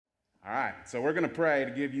All right, so we're going to pray to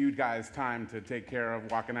give you guys time to take care of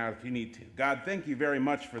walking out if you need to. God, thank you very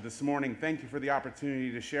much for this morning. Thank you for the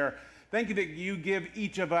opportunity to share. Thank you that you give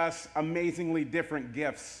each of us amazingly different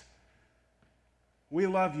gifts. We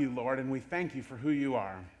love you, Lord, and we thank you for who you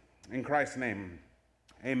are. In Christ's name,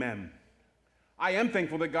 amen. I am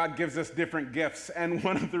thankful that God gives us different gifts, and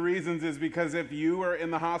one of the reasons is because if you were in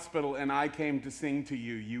the hospital and I came to sing to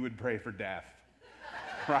you, you would pray for death,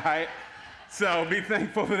 right? So be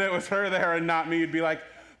thankful that it was her there and not me. You'd be like,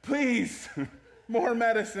 please, more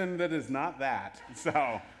medicine that is not that.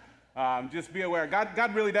 So just be aware.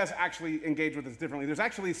 God really does actually engage with us differently. There's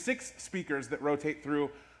actually 6 speakers that rotate through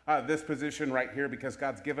this position right here because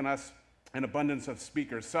God's given us an abundance of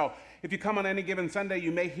speakers. So if you come on any given Sunday,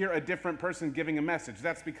 you may hear a different person giving a message.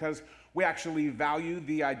 That's because we actually value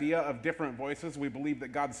the idea of different voices. We believe that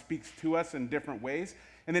God speaks to us in different ways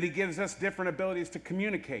and that he gives us different abilities to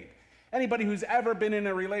communicate. Anybody who's ever been in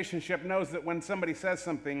a relationship knows that when somebody says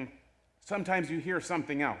something, sometimes you hear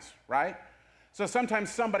something else, right? So sometimes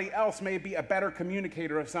somebody else may be a better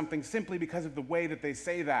communicator of something simply because of the way that they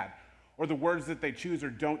say that, or the words that they choose or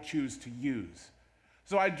don't choose to use.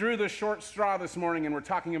 So I drew the short straw this morning and we're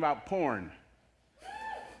talking about porn.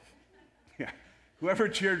 Yeah, whoever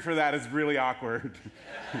cheered for that is really awkward.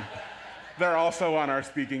 They're also on our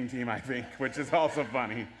speaking team, I think, which is also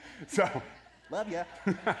funny. So, love ya.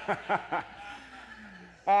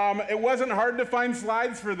 It wasn't hard to find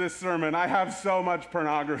slides for this sermon. I have so much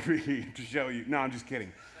pornography to show you. No, I'm just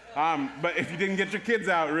kidding. But if you didn't get your kids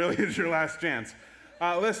out, it really is your last chance.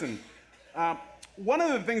 Listen, one of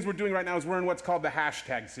the things we're doing right now is we're in what's called the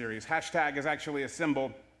hashtag series. Hashtag is actually a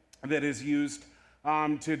symbol that is used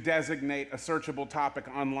to designate a searchable topic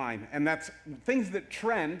online. And that's things that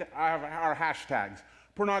trend are hashtags.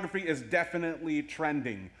 Pornography is definitely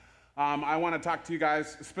trending. I want to talk to you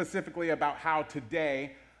guys specifically about how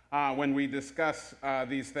today, when we discuss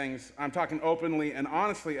these things, I'm talking openly and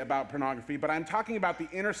honestly about pornography, but I'm talking about the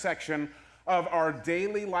intersection of our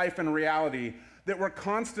daily life and reality that we're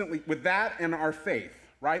constantly, with that and our faith,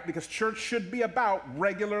 right? Because church should be about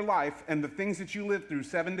regular life and the things that you live through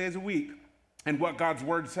 7 days a week and what God's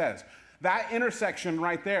word says. That intersection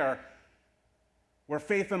right there, where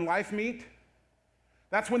faith and life meet,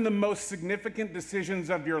 that's when the most significant decisions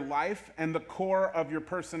of your life and the core of your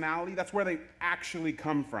personality, that's where they actually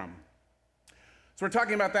come from. So we're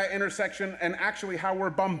talking about that intersection and actually how we're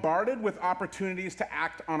bombarded with opportunities to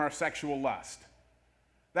act on our sexual lust.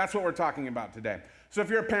 That's what we're talking about today. So if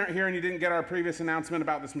you're a parent here and you didn't get our previous announcement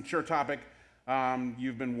about this mature topic,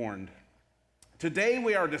 you've been warned. Today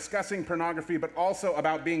we are discussing pornography, but also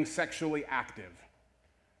about being sexually active.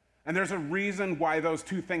 And there's a reason why those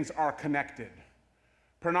two things are connected.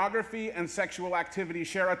 Pornography and sexual activity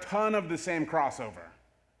share a ton of the same crossover,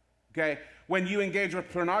 okay? When you engage with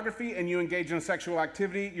pornography and you engage in sexual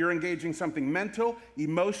activity, you're engaging something mental,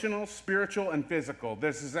 emotional, spiritual, and physical.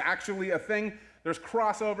 This is actually a thing. There's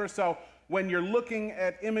crossover, so when you're looking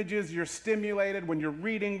at images, you're stimulated. When you're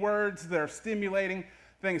reading words, they're stimulating.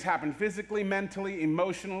 Things happen physically, mentally,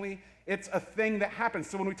 emotionally. It's a thing that happens.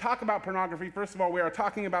 So when we talk about pornography, first of all, we are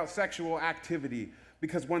talking about sexual activity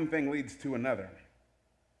because one thing leads to another.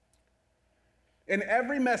 In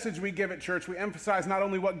every message we give at church, we emphasize not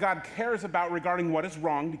only what God cares about regarding what is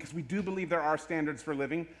wrong, because we do believe there are standards for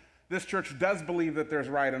living. This church does believe that there's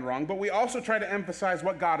right and wrong, but we also try to emphasize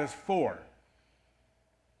what God is for.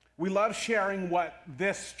 We love sharing what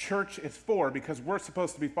this church is for because we're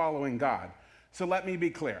supposed to be following God. So let me be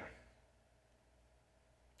clear.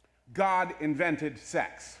 God invented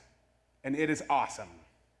sex, and it is awesome.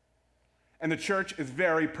 And the church is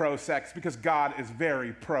very pro-sex because God is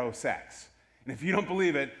very pro-sex. And if you don't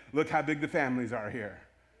believe it, look how big the families are here,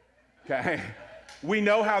 okay? We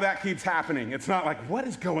know how that keeps happening. It's not like, what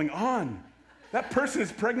is going on? That person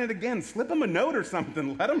is pregnant again. Slip them a note or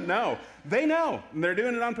something. Let them know. They know, and they're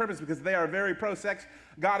doing it on purpose because they are very pro-sex.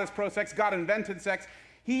 God is pro-sex. God invented sex.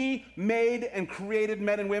 He made and created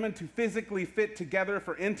men and women to physically fit together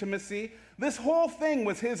for intimacy. This whole thing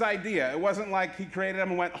was his idea. It wasn't like he created them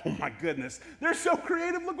and went, oh my goodness, they're so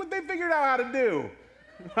creative. Look what they figured out how to do.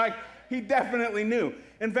 Like, he definitely knew.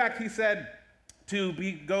 In fact, he said to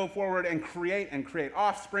go forward and create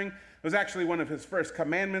offspring. It was actually one of his first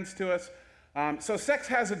commandments to us. So sex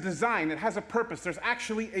has a design. It has a purpose. There's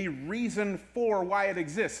actually a reason for why it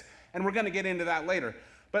exists. And we're going to get into that later.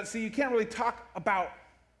 But see, you can't really talk about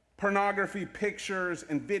pornography, pictures,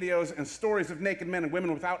 and videos and stories of naked men and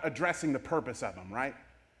women without addressing the purpose of them, right?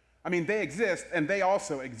 I mean, they exist, and they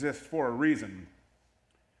also exist for a reason.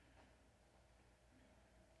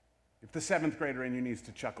 If the 7th grader in you needs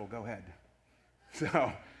to chuckle, go ahead.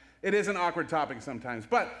 So It is an awkward topic sometimes,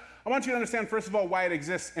 but I want you to understand, first of all, why it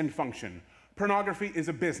exists and function. Pornography is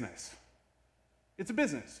a business. It's a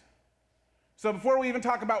business. So before we even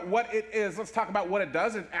talk about what it is, let's talk about what it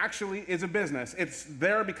does. It actually is a business. It's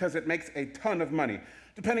there because it makes a ton of money.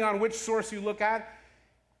 Depending on which source you look at,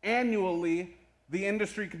 annually, the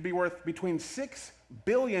industry could be worth between 6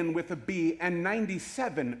 billion with a B and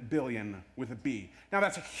 97 billion with a B. Now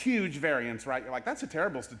that's a huge variance, right? You're like, that's a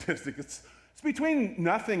terrible statistic. It's between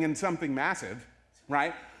nothing and something massive,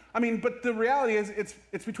 right? I mean, but the reality is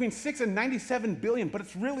it's between 6 and 97 billion, but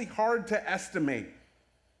it's really hard to estimate.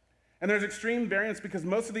 And there's extreme variance because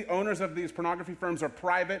most of the owners of these pornography firms are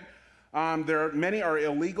private. Many are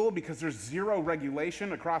illegal because there's zero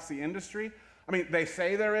regulation across the industry. I mean, they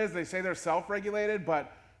say there is, they say they're self-regulated,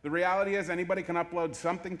 but the reality is anybody can upload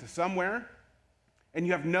something to somewhere, and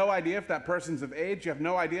you have no idea if that person's of age, you have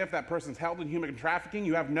no idea if that person's held in human trafficking,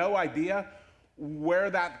 you have no idea where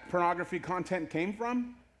that pornography content came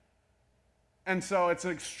from. And so it's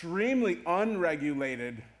an extremely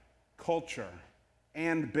unregulated culture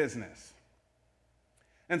and business.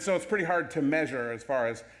 And so it's pretty hard to measure as far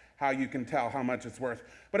as how you can tell how much it's worth.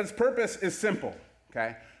 But its purpose is simple,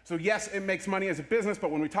 okay? So yes, it makes money as a business, but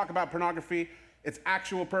when we talk about pornography, its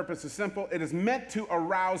actual purpose is simple. It is meant to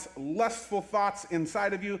arouse lustful thoughts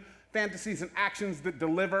inside of you, fantasies and actions that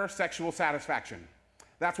deliver sexual satisfaction.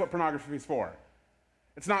 That's what pornography is for.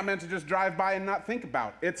 It's not meant to just drive by and not think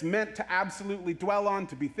about. It's meant to absolutely dwell on,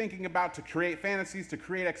 to be thinking about, to create fantasies, to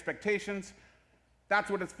create expectations. That's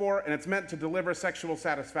what it's for, and it's meant to deliver sexual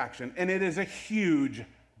satisfaction. And it is a huge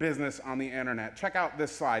business on the internet. Check out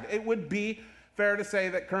this slide. It would be fair to say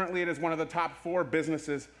that currently it is one of the top 4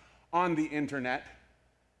 businesses on the internet.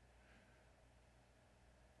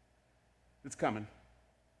 It's coming,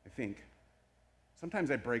 I think.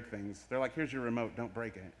 Sometimes I break things. They're like, here's your remote, don't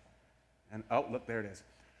break it. And oh, look, there it is.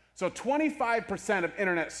 So 25% of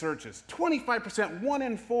internet searches, 25%, 1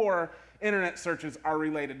 in 4 internet searches are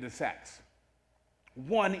related to sex.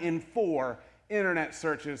 1 in 4 internet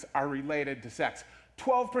searches are related to sex.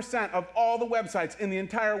 12% of all the websites in the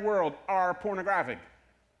entire world are pornographic.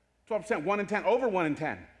 12%, 1 in 10, over 1 in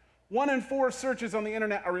 10. 1 in 4 searches on the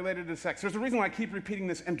internet are related to sex. There's a reason why I keep repeating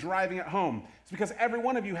this and driving it home. It's because every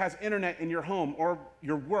one of you has internet in your home or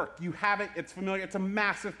your work. You have it, it's familiar, it's a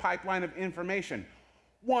massive pipeline of information.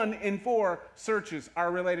 1 in 4 searches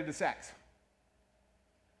are related to sex.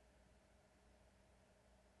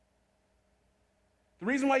 The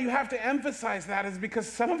reason why you have to emphasize that is because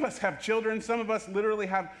some of us have children, some of us literally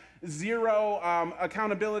have zero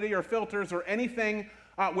accountability or filters or anything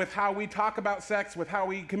with how we talk about sex, with how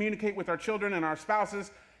we communicate with our children and our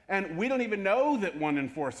spouses, and we don't even know that 1 in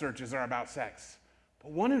 4 searches are about sex.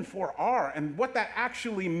 But 1 in 4 are, and what that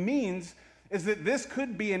actually means is that this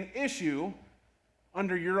could be an issue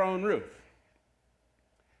under your own roof.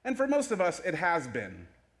 And for most of us, it has been.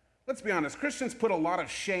 Let's be honest, Christians put a lot of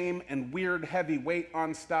shame and weird, heavy weight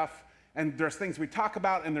on stuff, and there's things we talk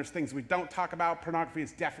about and there's things we don't talk about. Pornography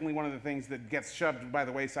is definitely one of the things that gets shoved by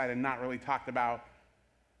the wayside and not really talked about.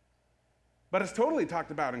 But it's totally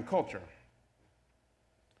talked about in culture.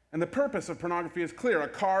 And the purpose of pornography is clear. A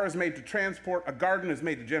car is made to transport, a garden is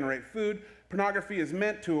made to generate food. Pornography is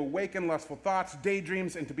meant to awaken lustful thoughts,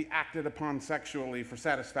 daydreams, and to be acted upon sexually for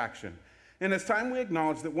satisfaction. And it's time we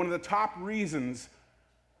acknowledge that one of the top reasons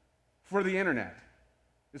for the internet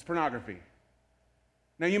is pornography.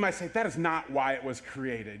 Now you might say, that is not why it was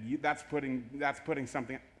created. That's putting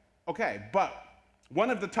something, okay, but one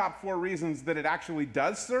of the top 4 reasons that it actually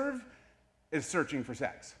does serve is searching for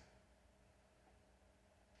sex.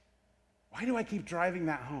 Why do I keep driving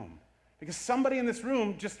that home? Because somebody in this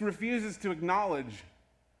room just refuses to acknowledge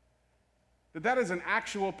that that is an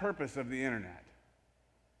actual purpose of the internet.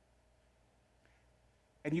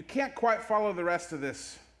 And you can't quite follow the rest of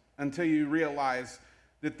this until you realize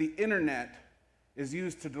that the internet is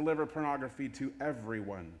used to deliver pornography to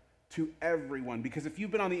everyone. To everyone. Because if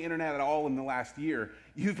you've been on the internet at all in the last year,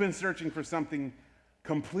 you've been searching for something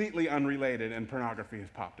completely unrelated and pornography has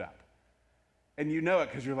popped up. And you know it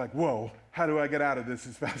because you're like, whoa, how do I get out of this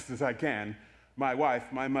as fast as I can? My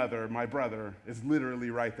wife, my mother, my brother is literally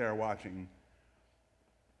right there watching.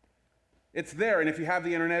 It's there, and if you have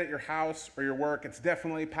the internet at your house or your work, it's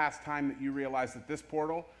definitely past time that you realize that this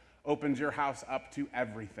portal opens your house up to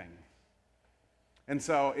everything. And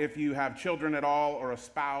so if you have children at all, or a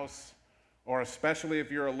spouse, or especially if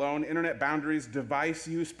you're alone, internet boundaries, device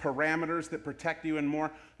use, parameters that protect you, and more,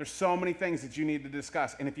 there's so many things that you need to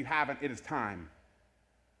discuss, and if you haven't, it is time.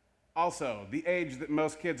 Also, the age that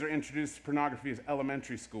most kids are introduced to pornography is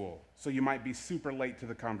elementary school, so you might be super late to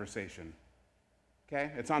the conversation.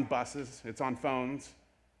 Okay? It's on buses, it's on phones.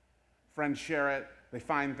 Friends share it. They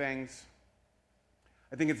find things.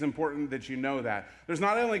 I think it's important that you know that. There's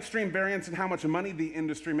not only extreme variance in how much money the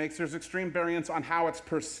industry makes, there's extreme variance on how it's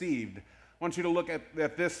perceived. I want you to look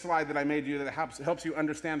at this slide that I made you that helps you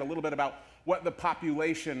understand a little bit about what the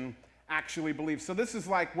population actually believes. So this is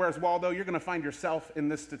like, where's Waldo? You're going to find yourself in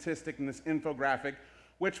this statistic, in this infographic.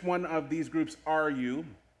 Which one of these groups are you?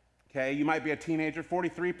 Okay, you might be a teenager.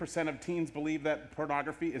 43% of teens believe that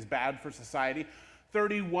pornography is bad for society.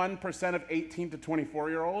 31% of 18 to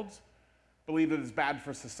 24-year-olds believe that it's bad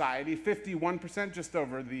for society. 51%, just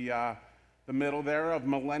over the middle there, of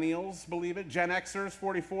millennials believe it. Gen Xers,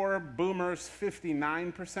 44, boomers,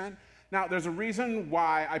 59%. Now, there's a reason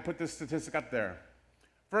why I put this statistic up there.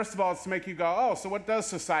 First of all, it's to make you go, oh, so what does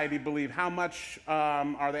society believe? How much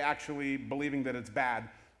are they actually believing that it's bad?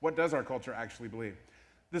 What does our culture actually believe?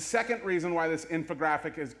 The second reason why this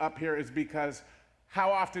infographic is up here is because how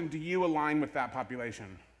often do you align with that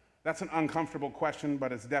population? That's an uncomfortable question,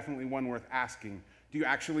 but it's definitely one worth asking. Do you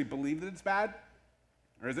actually believe that it's bad,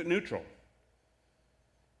 or is it neutral?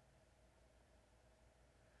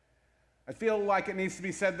 I feel like it needs to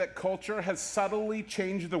be said that culture has subtly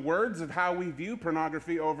changed the words of how we view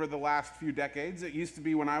pornography over the last few decades. It used to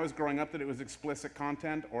be when I was growing up that it was explicit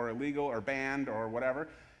content or illegal or banned or whatever,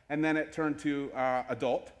 and then it turned to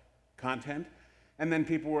adult content. And then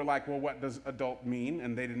people were like, well, what does adult mean?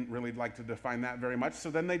 And they didn't really like to define that very much.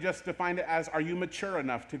 So then they just defined it as, are you mature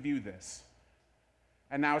enough to view this?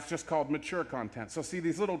 And now it's just called mature content. So see,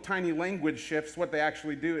 these little tiny language shifts, what they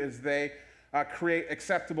actually do is they create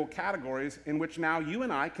acceptable categories in which now you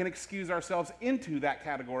and I can excuse ourselves into that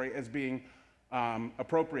category as being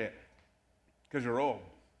appropriate, because you're old.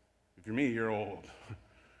 If you're me, you're old.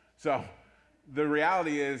 So the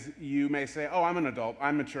reality is you may say, oh, I'm an adult.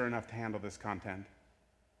 I'm mature enough to handle this content.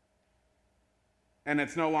 And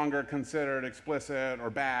it's no longer considered explicit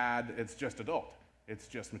or bad. It's just adult. It's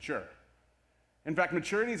just mature. In fact,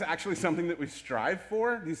 maturity is actually something that we strive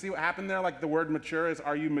for. Do you see what happened there? Like the word mature is,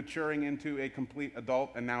 are you maturing into a complete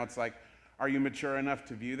adult? And now it's like, are you mature enough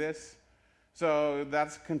to view this? So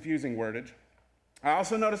that's confusing wordage. I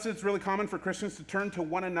also noticed it's really common for Christians to turn to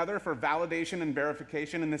one another for validation and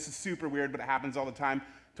verification, and this is super weird, but it happens all the time.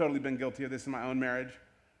 Totally been guilty of this in my own marriage,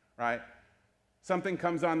 right? Something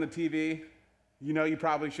comes on the TV, you know you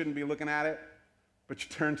probably shouldn't be looking at it, but you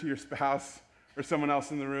turn to your spouse or someone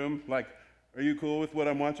else in the room, like, are you cool with what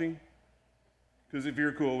I'm watching? Because if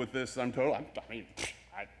you're cool with this, I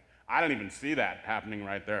don't even see that happening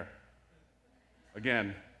right there.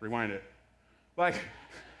 Again, rewind it. Like,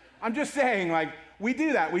 I'm just saying, like, we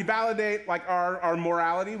do that. We validate, like, our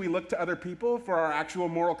morality. We look to other people for our actual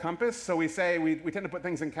moral compass. So we say, we tend to put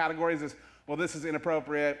things in categories as, well, this is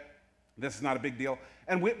inappropriate, this is not a big deal.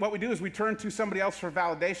 And what we do is we turn to somebody else for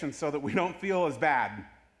validation so that we don't feel as bad.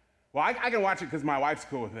 Well, I can watch it because my wife's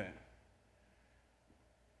cool with it.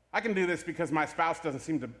 I can do this because my spouse doesn't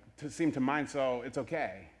seem to mind, so it's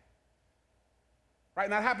okay. Right,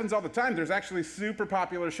 and that happens all the time. There's actually super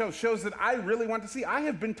popular shows that I really want to see. I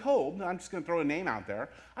have been told, I'm just going to throw a name out there,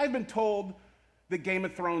 I've been told that Game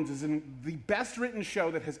of Thrones is the best written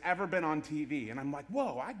show that has ever been on TV. And I'm like,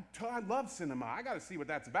 whoa, I love cinema. I got to see what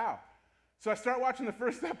that's about. So I start watching the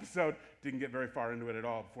first episode. Didn't get very far into it at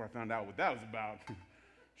all before I found out what that was about.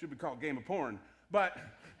 Should be called Game of Porn. But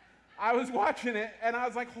I was watching it, and I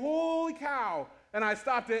was like, holy cow. And I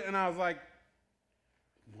stopped it, and I was like,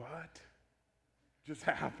 what just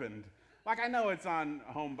happened? Like, I know it's on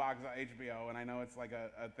Homebox on HBO, and I know it's like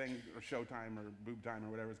a thing, or Showtime, or Boob Time, or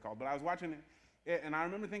whatever it's called. But I was watching it, and I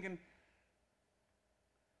remember thinking,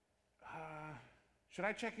 should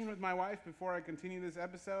I check in with my wife before I continue this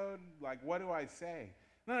episode? Like, what do I say?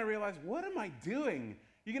 And then I realized, what am I doing?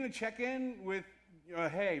 You're going to check in with,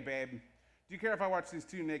 hey, babe, do you care if I watch these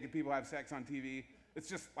two naked people have sex on TV? It's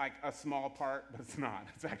just like a small part, but it's not.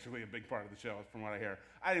 It's actually a big part of the show, from what I hear.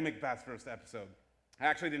 I didn't make it past the first episode. I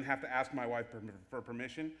actually didn't have to ask my wife for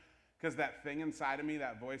permission, because that thing inside of me,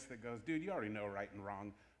 that voice that goes, dude, you already know right and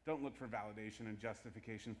wrong. Don't look for validation and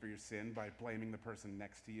justification for your sin by blaming the person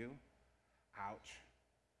next to you. Ouch.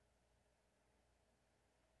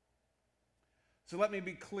 So let me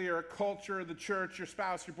be clear, culture, the church, your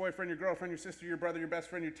spouse, your boyfriend, your girlfriend, your sister, your brother, your best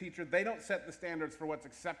friend, your teacher, they don't set the standards for what's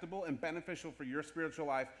acceptable and beneficial for your spiritual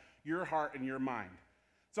life, your heart, and your mind.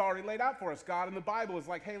 It's already laid out for us. God in the Bible is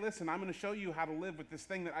like, hey, listen, I'm going to show you how to live with this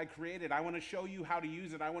thing that I created. I want to show you how to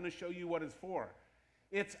use it. I want to show you what it's for.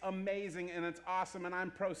 It's amazing and it's awesome, and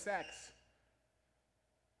I'm pro-sex.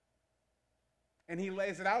 And he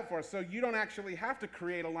lays it out for us. So you don't actually have to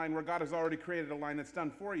create a line where God has already created a line that's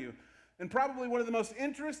done for you. And probably one of the most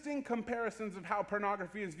interesting comparisons of how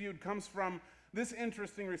pornography is viewed comes from this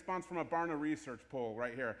interesting response from a Barna research poll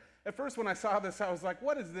right here. At first, when I saw this, I was like,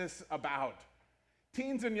 what is this about?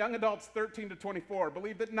 Teens and young adults 13 to 24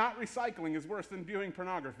 believe that not recycling is worse than viewing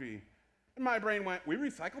pornography. And my brain went, we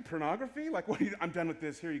recycle pornography? Like, I'm done with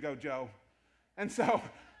this. Here you go, Joe. And so,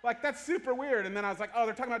 like, that's super weird. And then I was like, oh,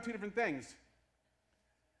 they're talking about two different things.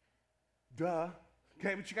 Duh.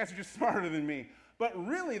 Okay, but you guys are just smarter than me. But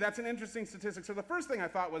really, that's an interesting statistic. So the first thing I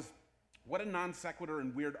thought was, what a non sequitur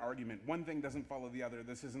and weird argument. One thing doesn't follow the other.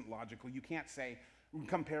 This isn't logical. You can't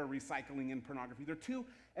compare recycling and pornography. They're two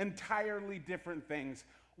entirely different things.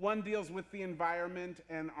 One deals with the environment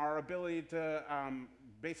and our ability to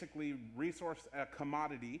basically resource a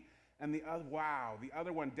commodity. And the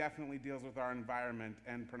other one definitely deals with our environment,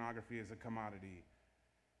 and pornography is a commodity.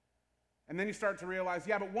 And then you start to realize,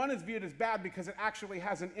 yeah, but one is viewed as bad because it actually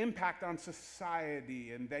has an impact on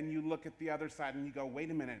society. And then you look at the other side and you go,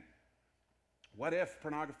 wait a minute. What if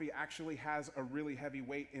pornography actually has a really heavy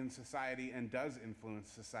weight in society and does influence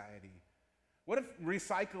society? What if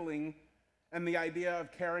recycling and the idea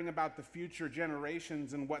of caring about the future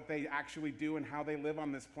generations and what they actually do and how they live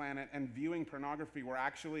on this planet and viewing pornography were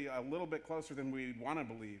actually a little bit closer than we'd want to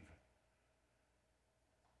believe?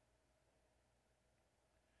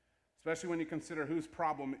 Especially when you consider whose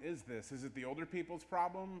problem is this. Is it the older people's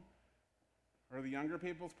problem or the younger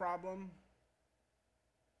people's problem?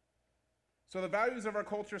 So the values of our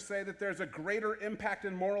culture say that there's a greater impact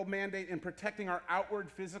and moral mandate in protecting our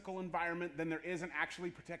outward physical environment than there is in actually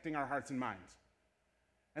protecting our hearts and minds.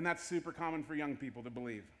 And that's super common for young people to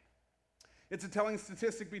believe. It's a telling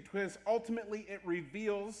statistic because ultimately it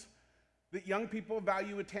reveals that young people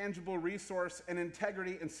value a tangible resource and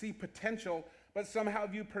integrity and see potential, but somehow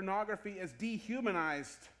view pornography as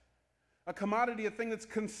dehumanized, a commodity, a thing that's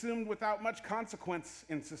consumed without much consequence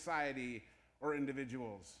in society or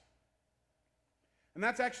individuals. And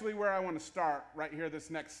that's actually where I want to start right here, this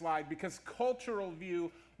next slide, because cultural view,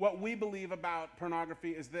 what we believe about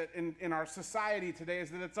pornography is that in our society today is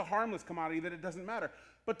that it's a harmless commodity, that it doesn't matter.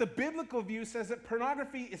 But the biblical view says that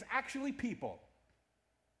pornography is actually people.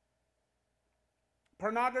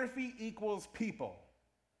 Pornography equals people.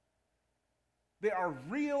 They are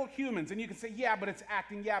real humans. And you can say, yeah, but it's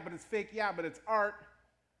acting, yeah, but it's fake, yeah, but it's art.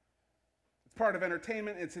 It's part of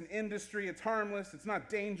entertainment, it's an industry, it's harmless, it's not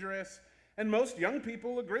dangerous. And most young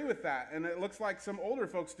people agree with that, and it looks like some older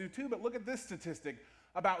folks do too, but look at this statistic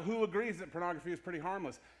about who agrees that pornography is pretty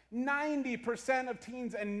harmless. 90% of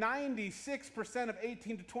teens and 96% of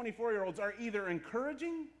 18 to 24-year-olds are either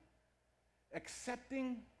encouraging,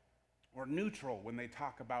 accepting, or neutral when they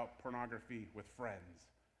talk about pornography with friends.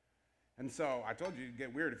 And so I told you it'd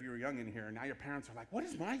get weird if you were young in here, and now your parents are like, what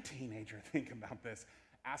does my teenager think about this?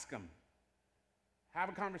 Ask them. Have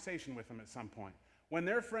a conversation with them at some point. When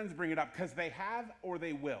their friends bring it up, because they have or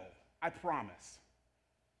they will, I promise.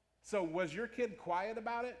 So was your kid quiet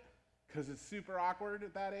about it? Because it's super awkward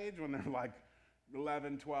at that age when they're like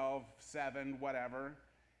 11, 12, 7, whatever,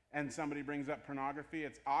 and somebody brings up pornography,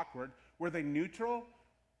 it's awkward. Were they neutral?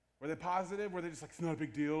 Were they positive? Were they just like, it's not a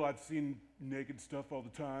big deal, I've seen naked stuff all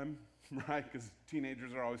the time, right? Because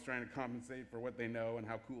teenagers are always trying to compensate for what they know and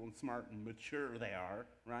how cool and smart and mature they are,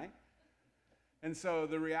 right? And so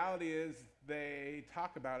the reality is they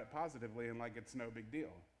talk about it positively and like it's no big deal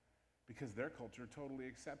because their culture totally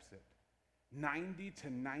accepts it. 90 to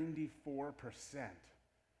 94%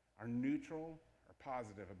 are neutral or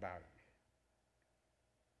positive about it.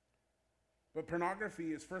 But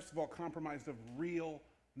pornography is, first of all, comprised of real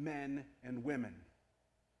men and women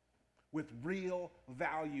with real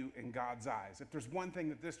value in God's eyes. If there's one thing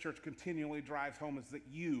that this church continually drives home is that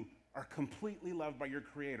you are completely loved by your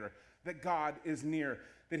Creator, that God is near,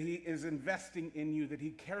 that He is investing in you, that He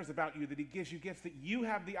cares about you, that He gives you gifts, that you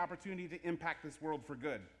have the opportunity to impact this world for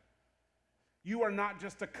good. You are not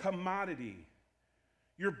just a commodity.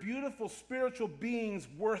 You're beautiful spiritual beings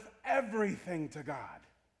worth everything to God.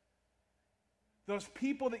 Those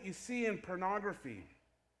people that you see in pornography,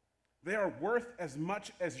 they are worth as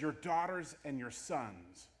much as your daughters and your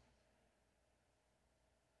sons.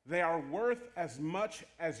 They are worth as much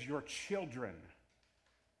as your children.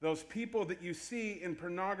 Those people that you see in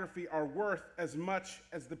pornography are worth as much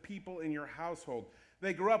as the people in your household.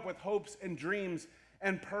 They grew up with hopes and dreams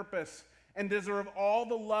and purpose and deserve all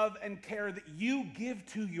the love and care that you give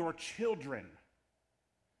to your children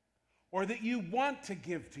or that you want to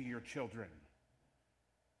give to your children.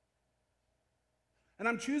 And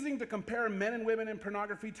I'm choosing to compare men and women in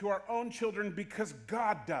pornography to our own children because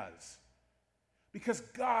God does. Because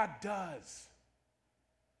God does.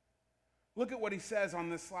 Look at what He says on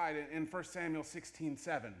this slide in 1 Samuel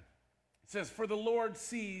 16:7. It says, "For the Lord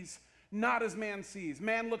sees not as man sees.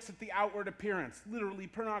 Man looks at the outward appearance, literally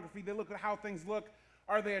pornography. They look at how things look.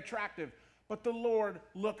 Are they attractive? But the Lord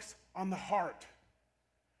looks on the heart.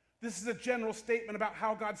 This is a general statement about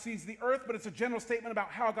how God sees the earth, but it's a general statement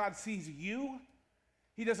about how God sees you.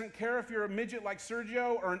 He doesn't care if you're a midget like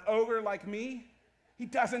Sergio or an ogre like me. He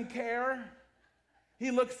doesn't care.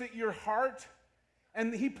 He looks at your heart,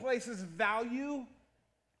 and he places value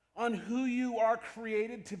on who you are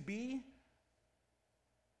created to be.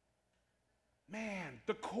 Man,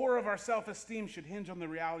 the core of our self-esteem should hinge on the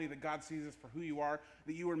reality that God sees us for who you are,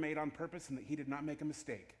 that you were made on purpose, and that he did not make a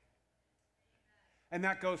mistake. And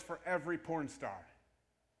that goes for every porn star.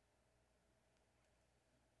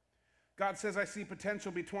 God says, I see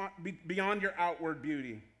potential beyond your outward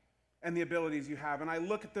beauty and the abilities you have, and I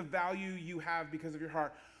look at the value you have because of your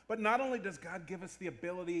heart. But not only does God give us the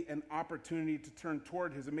ability and opportunity to turn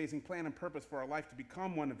toward his amazing plan and purpose for our life to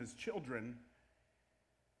become one of his children,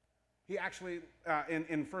 he actually,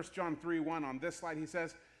 in 1 John 3:1 on this slide, he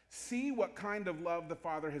says, see what kind of love the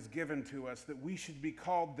Father has given to us that we should be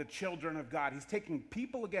called the children of God. He's taking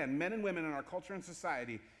people, again, men and women in our culture and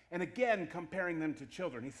society, and again comparing them to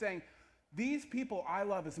children. He's saying, these people I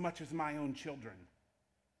love as much as my own children.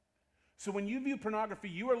 So when you view pornography,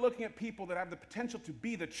 you are looking at people that have the potential to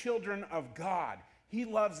be the children of God. He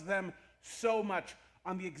loves them so much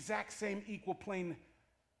on the exact same equal plane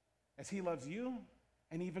as he loves you,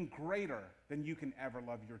 and even greater than you can ever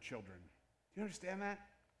love your children. Do you understand that?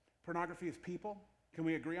 Pornography is people. Can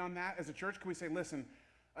we agree on that? As a church, can we say, listen,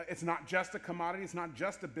 it's not just a commodity, it's not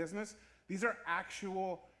just a business. These are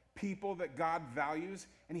actual people that God values,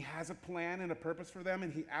 and he has a plan and a purpose for them,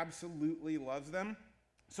 and he absolutely loves them.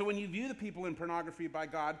 So when you view the people in pornography by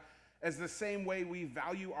God as the same way we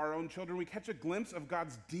value our own children, we catch a glimpse of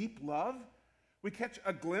God's deep love. We catch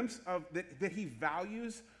a glimpse of that he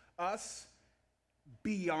values us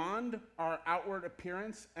beyond our outward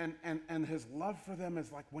appearance, and his love for them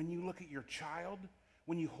is like when you look at your child,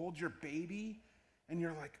 when you hold your baby, and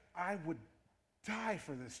you're like, I would die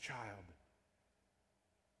for this child.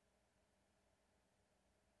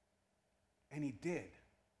 And he did.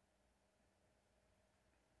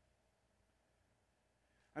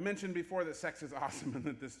 I mentioned before that sex is awesome and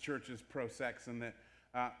that this church is pro-sex, and that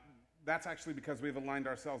that's actually because we've aligned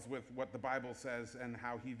ourselves with what the Bible says and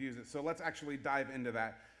how he views it. So let's actually dive into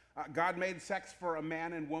that. God made sex for a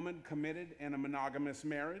man and woman committed in a monogamous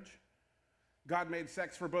marriage. God made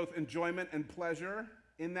sex for both enjoyment and pleasure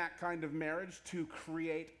in that kind of marriage to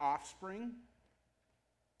create offspring.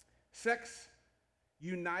 Sex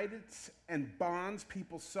unites and bonds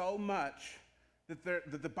people so much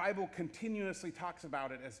that the Bible continuously talks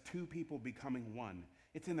about it as two people becoming one.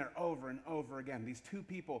 It's in there over and over again. These two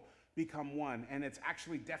people become one, and it's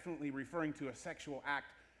actually definitely referring to a sexual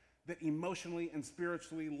act that emotionally and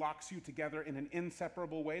spiritually locks you together in an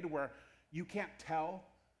inseparable way to where you can't tell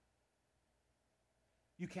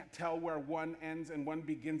where one ends and one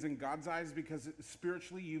begins in God's eyes, because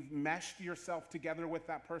spiritually you've meshed yourself together with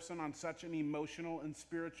that person on such an emotional and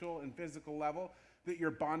spiritual and physical level that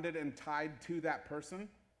you're bonded and tied to that person.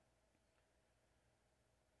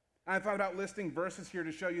 I thought about listing verses here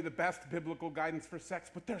to show you the best biblical guidance for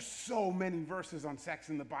sex, but there's so many verses on sex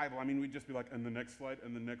in the Bible. I mean, we'd just be like, and the next slide,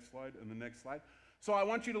 and the next slide, and the next slide. So I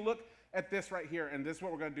want you to look at this right here, and this is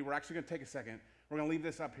what we're going to do. We're actually going to take a second. We're going to leave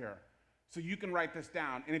this up here so you can write this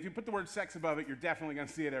down. And if you put the word sex above it, you're definitely going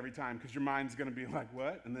to see it every time, because your mind's going to be like,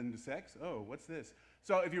 what? And then the sex? Oh, what's this?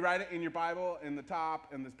 So if you write it in your Bible, in the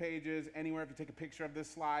top, in the pages, anywhere, if you take a picture of this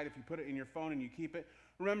slide, if you put it in your phone and you keep it,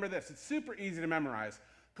 remember this. It's super easy to memorize.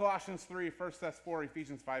 Colossians 3, 1 Thess 4,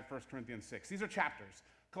 Ephesians 5, 1 Corinthians 6. These are chapters.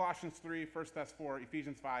 Colossians 3, 1 Thess 4,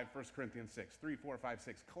 Ephesians 5, 1 Corinthians 6. 3, 4, 5,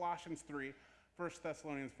 6. Colossians 3, 1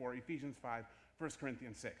 Thessalonians 4, Ephesians 5, 1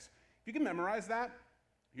 Corinthians 6. If you can memorize that,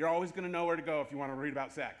 you're always going to know where to go if you want to read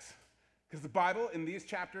about sex. Because the Bible in these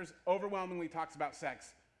chapters overwhelmingly talks about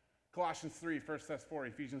sex. Colossians 3, 1 Thess 4,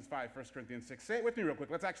 Ephesians 5, 1 Corinthians 6. Say it with me real quick.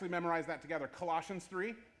 Let's actually memorize that together. Colossians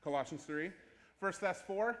 3, 1 Thess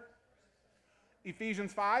 4,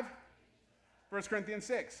 Ephesians 5, 1 Corinthians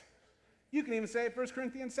 6. You can even say 1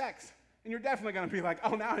 Corinthians 6, and you're definitely going to be like,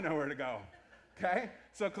 oh, now I know where to go. Okay?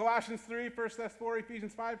 So Colossians 3, 1 Thess 4,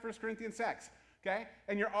 Ephesians 5, 1 Corinthians 6. Okay?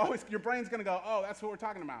 And your brain's going to go, oh, that's what we're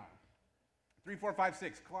talking about. 3, 4, 5,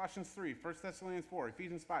 6. Colossians 3, 1 Thessalonians 4,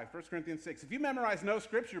 Ephesians 5, 1 Corinthians 6. If you memorize no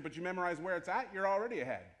scripture, but you memorize where it's at, you're already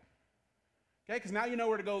ahead. Okay? Because now you know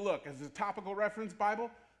where to go look. As a topical reference Bible,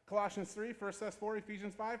 Colossians 3, 1 Thess 4,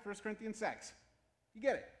 Ephesians 5, 1 Corinthians 6. You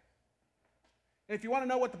get it. And if you want to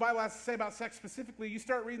know what the Bible has to say about sex specifically, you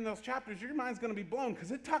start reading those chapters, your mind's going to be blown,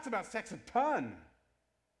 because it talks about sex a ton.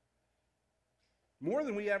 more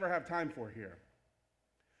than we ever have time for here.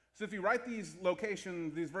 So if you write these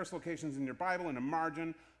locations, these verse locations in your Bible in a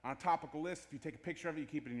margin, on a topical list, if you take a picture of it, you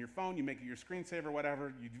keep it in your phone, you make it your screensaver,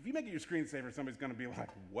 whatever. If you make it your screensaver, somebody's going to be like,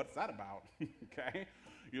 what's that about? Okay?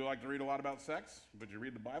 You like to read a lot about sex, but you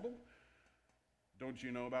read the Bible? Don't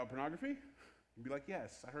you know about pornography? You'd be like,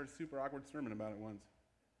 yes, I heard a super awkward sermon about it once.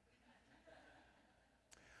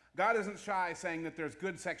 God isn't shy saying that there's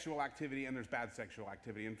good sexual activity and there's bad sexual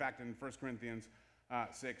activity. In fact, in 1 Corinthians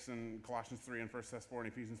 6 and Colossians 3 and 1 Thessalonians 4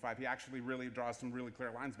 and Ephesians 5, he actually really draws some really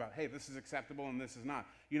clear lines about, hey, this is acceptable and this is not.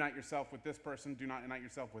 Unite yourself with this person, do not unite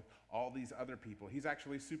yourself with all these other people. He's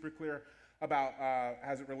actually super clear about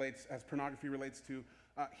as pornography relates to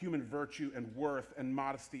human virtue and worth and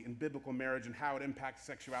modesty and biblical marriage and how it impacts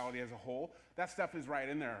sexuality as a whole. That stuff is right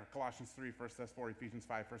in there, Colossians 3, 1 Thessalonians 4, Ephesians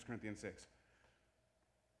 5, 1 Corinthians 6.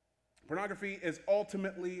 Pornography is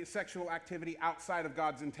ultimately sexual activity outside of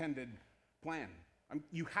God's intended plan.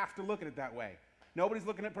 You have to look at it that way. Nobody's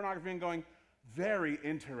looking at pornography and going, very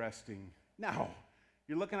interesting. No.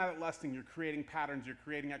 You're looking at it lusting. You're creating patterns. You're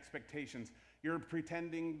creating expectations. You're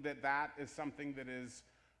pretending that that is something that is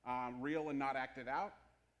real and not acted out.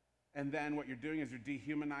 And then what you're doing is you're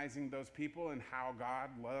dehumanizing those people and how God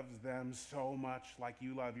loves them so much like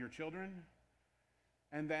you love your children.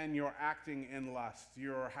 And then you're acting in lust.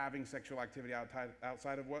 You're having sexual activity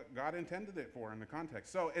outside of what God intended it for in the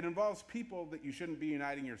context. So it involves people that you shouldn't be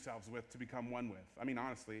uniting yourselves with to become one with. I mean,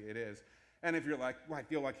 honestly, it is. And if you're like, well, I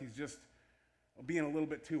feel like he's just being a little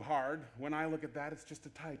bit too hard, when I look at that, it's just a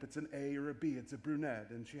type. It's an A or a B. It's a brunette,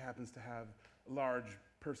 and she happens to have a large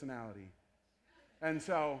personality. And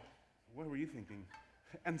so, what were you thinking?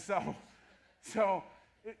 And so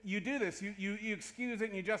you do this, you excuse it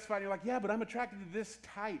and you justify it, and you're like, yeah, but I'm attracted to this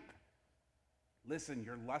type. Listen,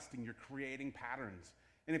 you're lusting, you're creating patterns.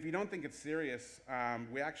 And if you don't think it's serious,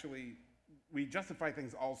 we justify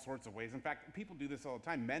things all sorts of ways. In fact, people do this all the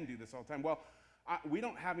time. Men do this all the time. Well, we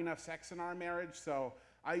don't have enough sex in our marriage, so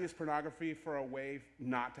I use pornography for a way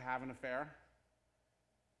not to have an affair.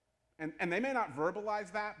 And they may not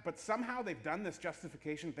verbalize that, but somehow they've done this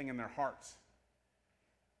justification thing in their hearts.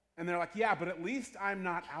 And they're like, yeah, but at least I'm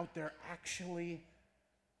not out there actually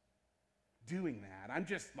doing that. I'm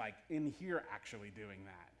just like in here actually doing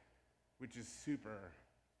that, which is super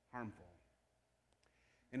harmful.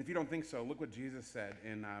 And if you don't think so, look what Jesus said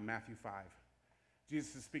in Matthew 5.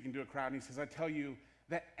 Jesus is speaking to a crowd and he says, I tell you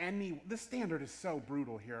that this standard is so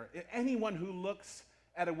brutal here. Anyone who looks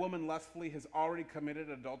at a woman lustfully has already committed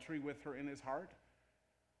adultery with her in his heart.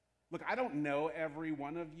 Look, I don't know every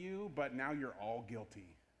one of you, but now you're all guilty.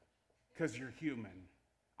 Because you're human.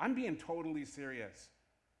 I'm being totally serious.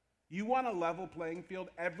 You want a level playing field?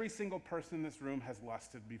 Every single person in this room has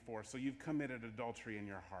lusted before, so you've committed adultery in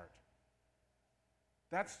your heart.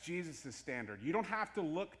 That's Jesus' standard. You don't have to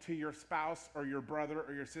look to your spouse or your brother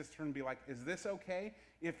or your sister and be like, is this okay?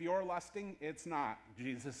 If you're lusting, it's not.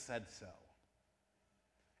 Jesus said so.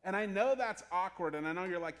 And I know that's awkward, and I know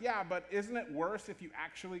you're like, yeah, but isn't it worse if you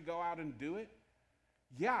actually go out and do it?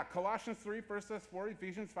 Yeah, Colossians 3, 1 Thessalonians 4,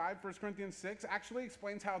 Ephesians 5, 1 Corinthians 6 actually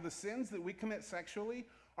explains how the sins that we commit sexually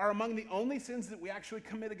are among the only sins that we actually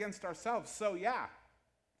commit against ourselves. So yeah,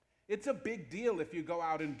 it's a big deal if you go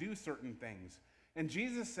out and do certain things. And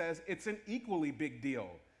Jesus says it's an equally big deal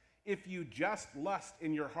if you just lust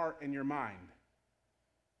in your heart and your mind.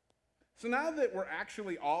 So now that we're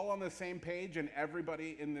actually all on the same page and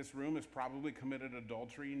everybody in this room has probably committed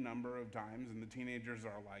adultery a number of times, and the teenagers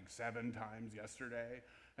are like 7 times yesterday.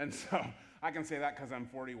 And so I can say that because I'm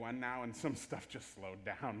 41 now and some stuff just slowed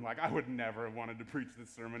down. Like I would never have wanted to preach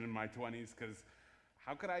this sermon in my 20s because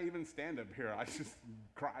how could I even stand up here? I just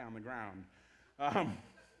cry on the ground.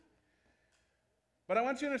 But I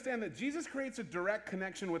want you to understand that Jesus creates a direct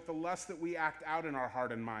connection with the lust that we act out in our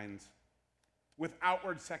heart and minds. With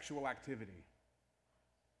outward sexual activity.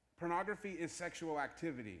 Pornography is sexual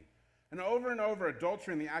activity. And over,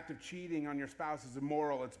 adultery and the act of cheating on your spouse is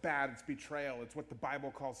immoral, it's bad, it's betrayal, it's what the Bible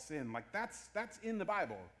calls sin. Like that's in the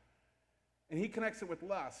Bible. And he connects it with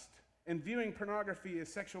lust. And viewing pornography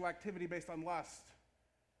as sexual activity based on lust.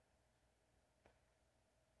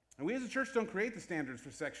 And we as a church don't create the standards for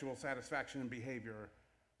sexual satisfaction and behavior.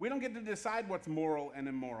 We don't get to decide what's moral and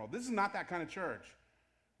immoral. This is not that kind of church.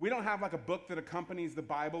 We don't have like a book that accompanies the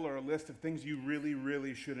Bible or a list of things you really,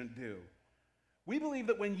 really shouldn't do. We believe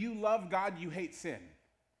that when you love God, you hate sin.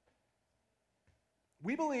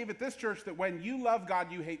 We believe at this church that when you love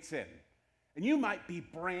God, you hate sin. And you might be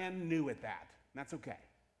brand new at that. And that's okay.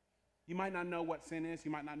 You might not know what sin is. You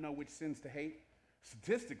might not know which sins to hate.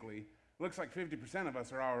 Statistically, it looks like 50% of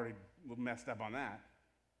us are already messed up on that.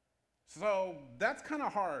 So that's kind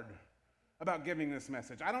of hard. about giving this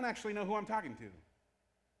message. I don't actually know who I'm talking to.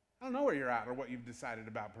 I don't know where you're at or what you've decided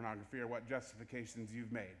about pornography or what justifications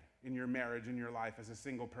you've made in your marriage, in your life as a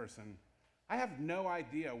single person. I have no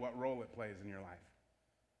idea what role it plays in your life.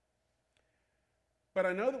 But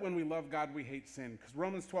I know that when we love God, we hate sin, because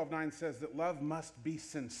Romans 12:9 says that love must be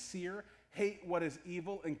sincere, hate what is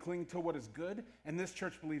evil, and cling to what is good. And this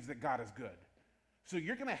church believes that God is good. So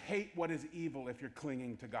you're going to hate what is evil if you're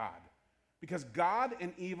clinging to God. Because God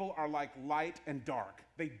and evil are like light and dark.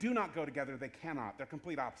 They do not go together. They cannot. They're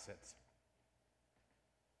complete opposites.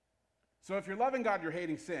 So if you're loving God, you're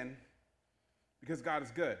hating sin because God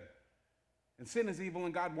is good. And sin is evil,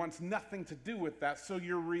 and God wants nothing to do with that. So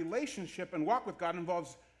your relationship and walk with God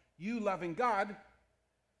involves you loving God.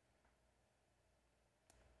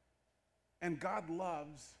 And God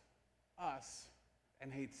loves us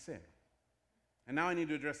and hates sin. And now I need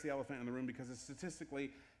to address the elephant in the room, because it's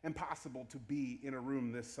statistically impossible to be in a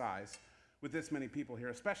room this size with this many people here,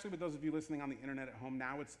 especially with those of you listening on the internet at home.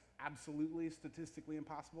 Now it's absolutely statistically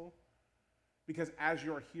impossible, because as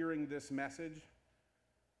you're hearing this message,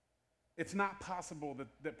 it's not possible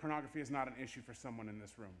that pornography is not an issue for someone in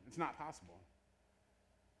this room. It's not possible.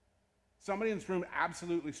 Somebody in this room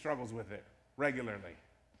absolutely struggles with it regularly.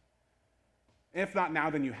 If not now,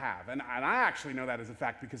 then you have. And I actually know that as a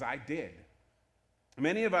fact, because I did.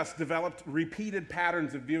 Many of us developed repeated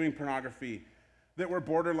patterns of viewing pornography that were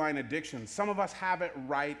borderline addictions. Some of us have it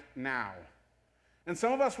right now. And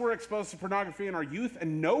some of us were exposed to pornography in our youth,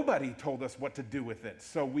 and nobody told us what to do with it.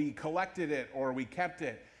 So we collected it, or we kept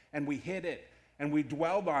it, and we hid it, and we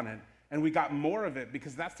dwelled on it, and we got more of it,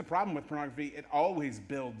 because that's the problem with pornography. It always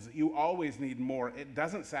builds. You always need more. It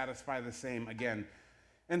doesn't satisfy the same again.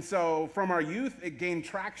 And so from our youth, it gained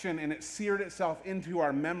traction, and it seared itself into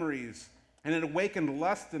our memories, and it awakened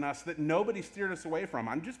lust in us that nobody steered us away from.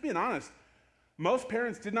 I'm just being honest. Most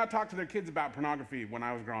parents did not talk to their kids about pornography when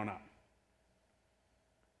I was growing up.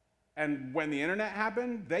 And when the internet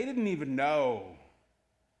happened, they didn't even know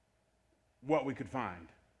what we could find.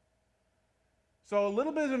 So a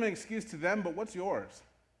little bit of an excuse to them, but what's yours?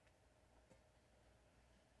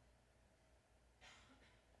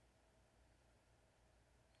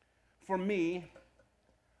 For me,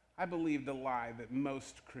 I believe the lie that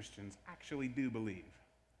most Christians actually do believe.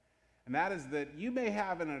 And that is that you may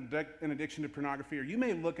have an addiction to pornography, or you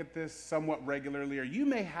may look at this somewhat regularly, or you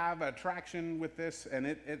may have attraction with this and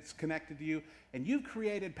it's connected to you, and you've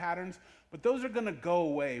created patterns, but those are going to go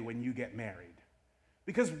away when you get married.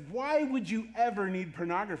 Because why would you ever need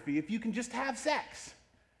pornography if you can just have sex?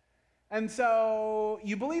 And so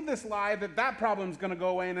you believe this lie that that problem is going to go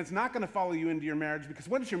away and it's not going to follow you into your marriage, because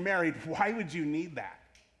once you're married, why would you need that?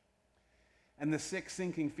 And the sick,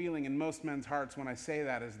 sinking feeling in most men's hearts when I say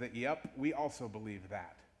that is that, yep, we also believe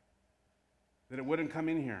that it wouldn't come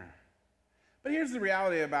in here. But here's the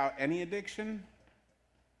reality about any addiction.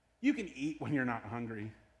 You can eat when you're not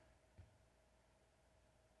hungry.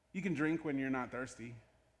 You can drink when you're not thirsty.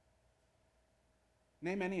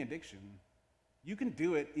 Name any addiction. You can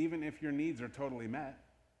do it even if your needs are totally met,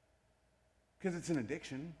 because it's an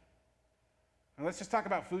addiction. And let's just talk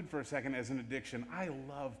about food for a second as an addiction. I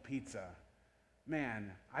love pizza.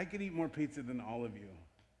 Man, I could eat more pizza than all of you,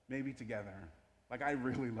 maybe together. Like, I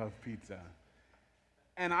really love pizza.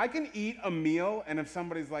 And I can eat a meal, and if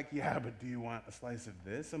somebody's like, yeah, but do you want a slice of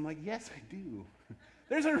this? I'm like, yes, I do.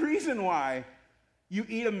 There's a reason why. You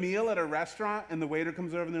eat a meal at a restaurant, and the waiter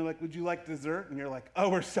comes over, and they're like, would you like dessert? And you're like, oh,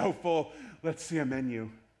 we're so full. Let's see a menu.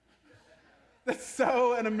 That's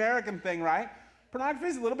so an American thing, right? Pornography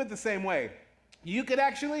is a little bit the same way. You could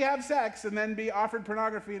actually have sex and then be offered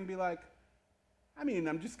pornography and be like, I mean,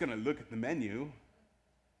 I'm just going to look at the menu,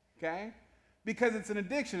 okay? Because it's an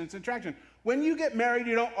addiction, it's an attraction. When you get married,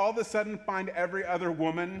 you don't all of a sudden find every other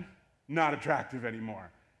woman not attractive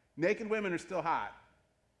anymore. Naked women are still hot.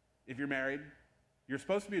 If you're married, you're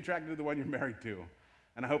supposed to be attracted to the one you're married to,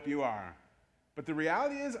 and I hope you are. But the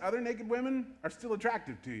reality is, other naked women are still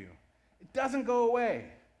attractive to you. It doesn't go away.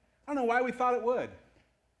 I don't know why we thought it would.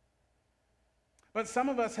 But some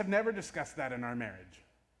of us have never discussed that in our marriage.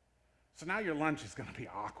 So now your lunch is going to be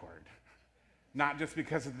awkward. Not just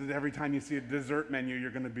because every time you see a dessert menu,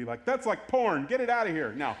 you're going to be like, that's like porn, get it out of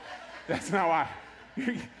here. No, that's not why.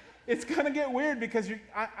 It's going to get weird because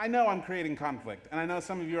I know I'm creating conflict. And I know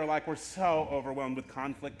some of you are like, we're so overwhelmed with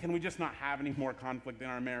conflict. Can we just not have any more conflict in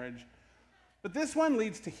our marriage? But this one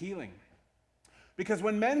leads to healing. Because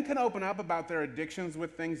when men can open up about their addictions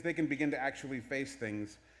with things, they can begin to actually face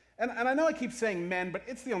things. And I know I keep saying men, but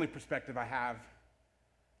it's the only perspective I have.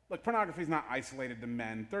 Look, pornography is not isolated to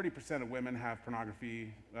men. 30% of women have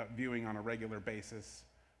pornography viewing on a regular basis.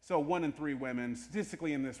 So 1 in 3 women,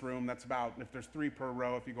 statistically in this room, that's about, if there's 3 per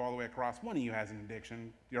row, if you go all the way across, one of you has an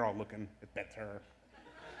addiction. You're all looking, that's her,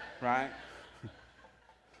 right?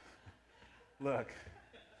 Look,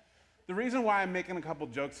 the reason why I'm making a couple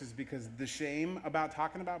jokes is because the shame about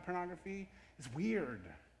talking about pornography is weird.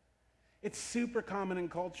 It's super common in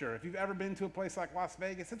culture. If you've ever been to a place like Las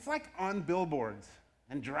Vegas, it's like on billboards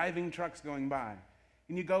and driving trucks going by.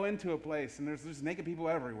 And you go into a place and there's just naked people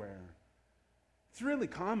everywhere. It's really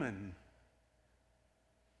common.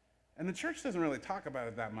 And the church doesn't really talk about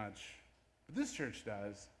it that much, but this church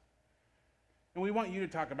does. And we want you to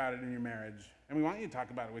talk about it in your marriage, and we want you to talk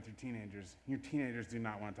about it with your teenagers. Your teenagers do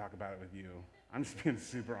not want to talk about it with you. I'm just being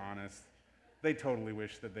super honest. They totally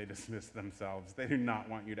wish that they dismissed themselves. They do not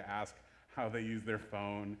want you to ask how they use their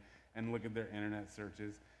phone and look at their internet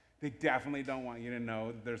searches. They definitely don't want you to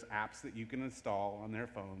know that there's apps that you can install on their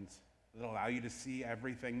phones that allow you to see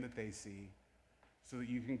everything that they see so that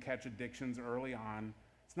you can catch addictions early on.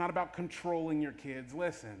 It's not about controlling your kids.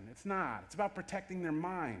 Listen, it's not. It's about protecting their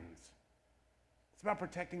minds. It's about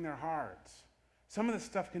protecting their hearts. Some of this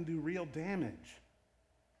stuff can do real damage.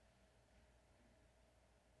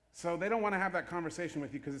 So they don't want to have that conversation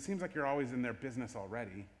with you because it seems like you're always in their business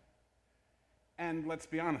already. And let's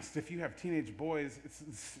be honest, if you have teenage boys,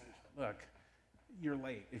 look, you're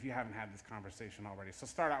late if you haven't had this conversation already. So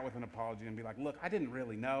start out with an apology and be like, look, I didn't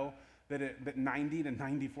really know that 90 to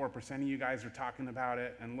 94% of you guys are talking about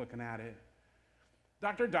it and looking at it.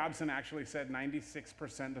 Dr. Dobson actually said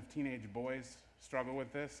 96% of teenage boys struggle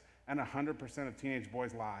with this, and 100% of teenage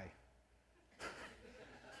boys lie.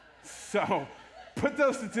 So put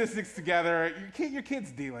those statistics together. Your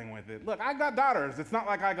kid's dealing with it. Look, I got daughters. It's not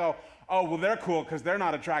like I go, oh, well, they're cool because they're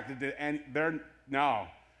not attracted to, and no,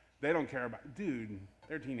 they don't care about, dude,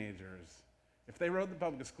 they're teenagers. If they rode the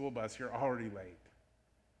public school bus, you're already late,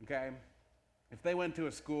 okay? If they went to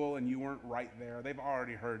a school and you weren't right there, they've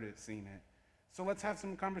already heard it, seen it. So let's have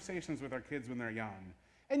some conversations with our kids when they're young.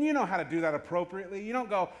 And you know how to do that appropriately. You don't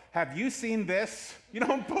go, have you seen this? You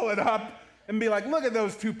don't pull it up and be like, look at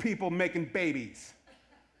those 2 people making babies.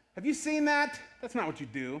 Have you seen that? That's not what you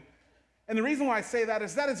do. And the reason why I say that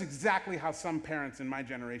is exactly how some parents in my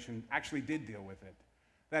generation actually did deal with it.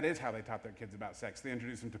 That is how they taught their kids about sex. They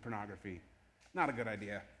introduced them to pornography. Not a good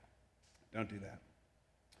idea. Don't do that.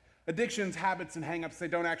 Addictions, habits, and hang-ups, they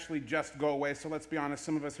don't actually just go away. So let's be honest,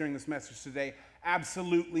 some of us hearing this message today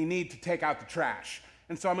absolutely need to take out the trash.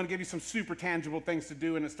 And so I'm going to give you some super tangible things to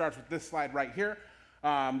do, and it starts with this slide right here.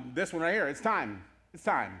 This one right here. It's time. It's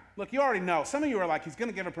time. Look, you already know. Some of you are like, he's going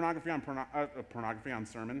to give a pornography on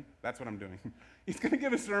sermon. That's what I'm doing. He's going to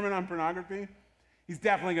give a sermon on pornography. He's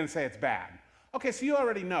definitely going to say it's bad. Okay, so you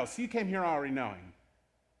already know. So you came here already knowing.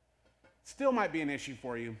 Still might be an issue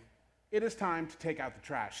for you. It is time to take out the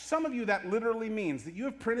trash. Some of you, that literally means that you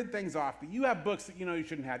have printed things off, that you have books that you know you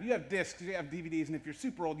shouldn't have. You have discs, you have DVDs, and if you're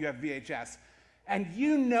super old, you have VHS. And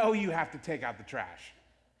you know you have to take out the trash.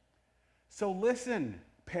 So listen,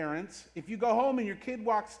 parents, if you go home and your kid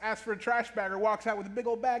asks for a trash bag or walks out with a big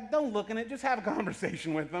old bag, don't look in it, just have a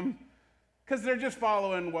conversation with them. Because they're just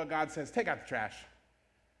following what God says. Take out the trash.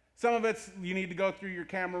 Some of it's, you need to go through your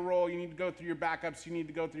camera roll, you need to go through your backups, you need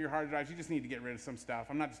to go through your hard drives, you just need to get rid of some stuff.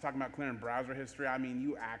 I'm not just talking about clearing browser history, I mean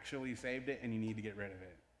you actually saved it and you need to get rid of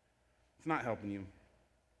it. It's not helping you.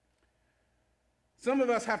 Some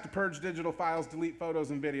of us have to purge digital files, delete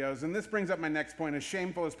photos and videos, and this brings up my next point. As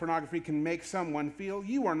shameful as pornography can make someone feel,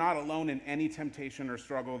 you are not alone in any temptation or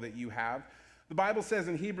struggle that you have. The Bible says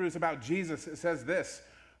in Hebrews about Jesus, it says this,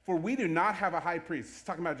 for we do not have a high priest. It's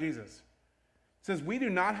talking about Jesus. It says, we do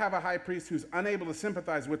not have a high priest who's unable to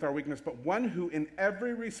sympathize with our weakness, but one who in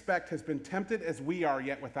every respect has been tempted as we are,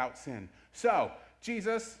 yet without sin. So,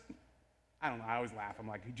 Jesus, I don't know, I always laugh. I'm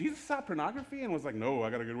like, Jesus saw pornography and was like, no, I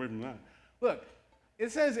got to get away from that. Look,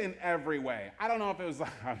 it says in every way. I don't know if it was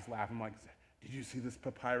like, I was laughing, I'm like, did you see this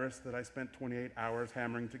papyrus that I spent 28 hours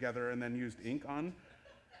hammering together and then used ink on?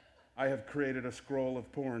 I have created a scroll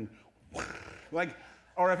of porn. Like,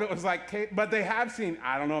 or if it was like, but they have seen,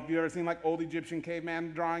 I don't know if you've ever seen like old Egyptian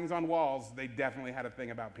caveman drawings on walls. They definitely had a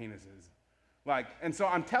thing about penises. Like, and so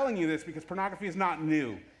I'm telling you this because pornography is not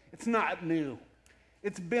new. It's not new.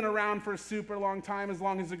 It's been around for a super long time, as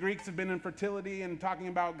long as the Greeks have been in fertility and talking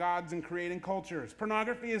about gods and creating cultures.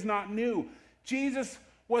 Pornography is not new. Jesus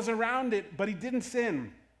was around it, but he didn't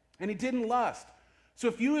sin and he didn't lust. So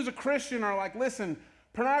if you as a Christian are like, listen,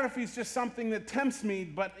 pornography is just something that tempts me,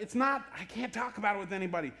 but it's not, I can't talk about it with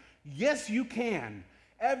anybody. Yes, you can.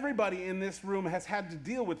 Everybody in this room has had to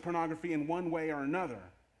deal with pornography in one way or another.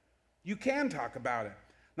 You can talk about it.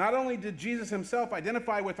 Not only did Jesus himself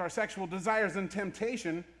identify with our sexual desires and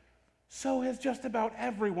temptation, So has just about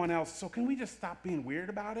everyone else. So can we just stop being weird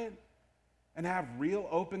about it and have real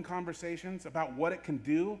open conversations about what it can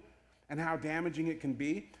do and how damaging it can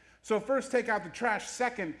be? So first, take out the trash.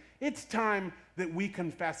 Second, it's time that we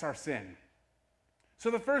confess our sin.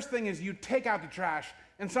 So the first thing is you take out the trash,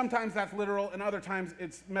 and sometimes that's literal, and other times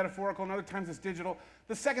it's metaphorical, and other times it's digital.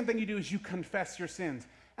 The second thing you do is you confess your sins.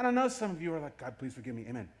 And I know some of you are like, God, please forgive me,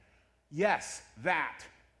 amen. Yes, that,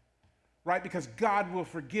 right? Because God will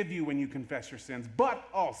forgive you when you confess your sins, but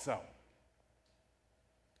also,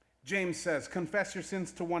 James says, confess your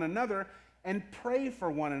sins to one another and pray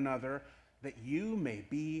for one another that you may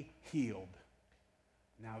be healed.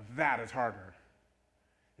 Now that is harder.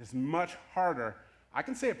 It's much harder. I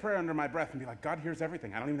can say a prayer under my breath and be like, God hears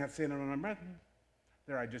everything. I don't even have to say it under my breath.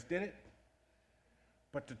 There, I just did it.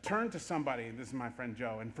 But to turn to somebody, this is my friend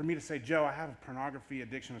Joe, and for me to say, Joe, I have a pornography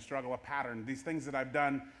addiction, a struggle, a pattern, these things that I've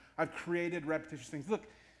done, I've created repetitious things. Look,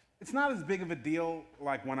 it's not as big of a deal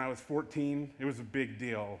like when I was 14. It was a big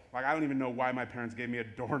deal. Like, I don't even know why my parents gave me a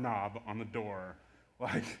doorknob on the door.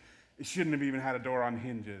 Like, it shouldn't have even had a door on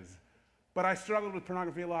hinges. But I struggled with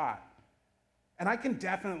pornography a lot. And I can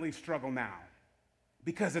definitely struggle now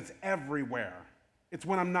because it's everywhere. It's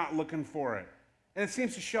when I'm not looking for it. And it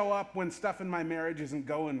seems to show up when stuff in my marriage isn't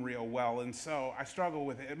going real well, and so I struggle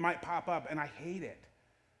with it. It might pop up, and I hate it.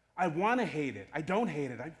 I want to hate it. I don't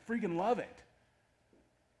hate it. I freaking love it.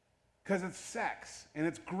 Because it's sex, and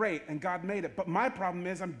it's great, and God made it. But my problem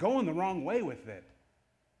is I'm going the wrong way with it.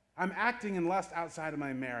 I'm acting in lust outside of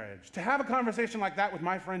my marriage. To have a conversation like that with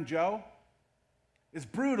my friend Joe is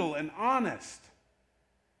brutal and honest.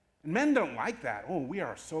 And men don't like that. Oh, we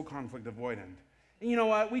are so conflict avoidant. And you know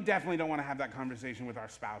what? We definitely don't want to have that conversation with our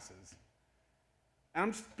spouses. And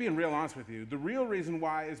I'm just being real honest with you. The real reason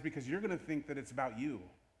why is because you're going to think that it's about you.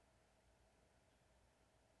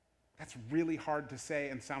 That's really hard to say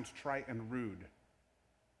and sounds trite and rude.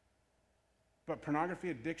 But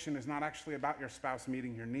pornography addiction is not actually about your spouse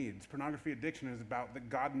meeting your needs. Pornography addiction is about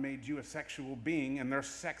that God made you a sexual being, and there's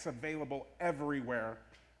sex available everywhere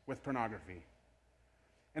with pornography.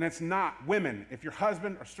 And it's not, women, if your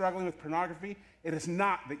husband are struggling with pornography, it is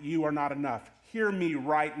not that you are not enough. Hear me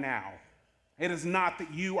right now. It is not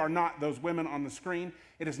that you are not those women on the screen.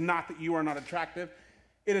 It is not that you are not attractive.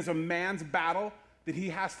 It is a man's battle that he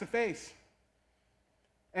has to face.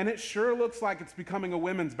 And it sure looks like it's becoming a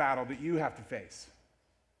women's battle that you have to face.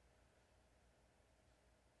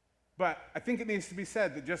 But I think it needs to be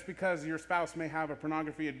said that just because your spouse may have a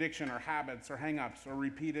pornography addiction or habits or hang-ups or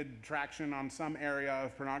repeated traction on some area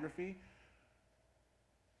of pornography,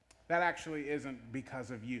 that actually isn't because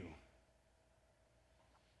of you.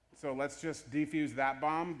 So let's just defuse that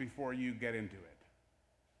bomb before you get into it.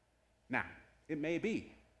 Now, it may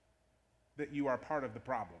be that you are part of the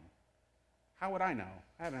problem. How would I know?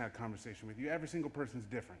 I haven't had a conversation with you. Every single person's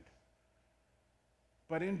different.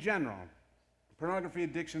 But in general, pornography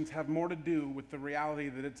addictions have more to do with the reality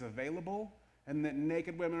that it's available and that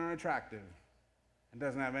naked women are attractive. It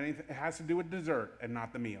doesn't have anything, it has to do with dessert and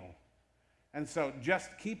not the meal. And so just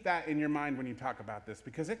keep that in your mind when you talk about this,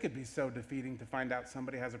 because it could be so defeating to find out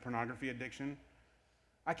somebody has a pornography addiction.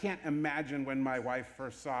 I can't imagine when my wife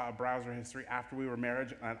first saw a browser history after we were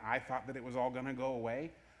married and I thought that it was all gonna go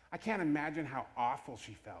away. I can't imagine how awful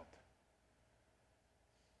she felt.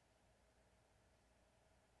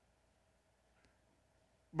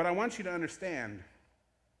 But I want you to understand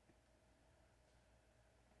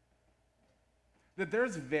that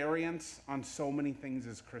there's variance on so many things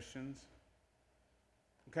as Christians.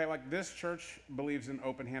 Okay, like this church believes in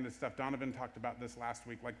open-handed stuff. Donovan talked about this last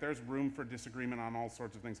week. Like there's room for disagreement on all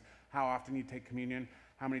sorts of things. How often you take communion,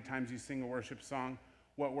 how many times you sing a worship song,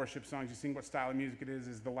 what worship songs you sing, what style of music it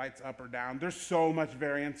is the lights up or down. There's so much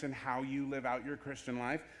variance in how you live out your Christian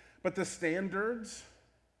life. But the standards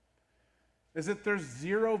is that there's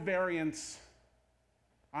zero variance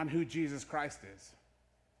on who Jesus Christ is.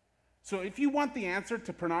 So if you want the answer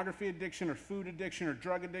to pornography addiction or food addiction or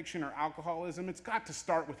drug addiction or alcoholism, it's got to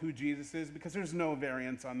start with who Jesus is, because there's no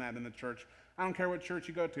variance on that in the church. I don't care what church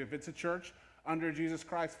you go to. If it's a church under Jesus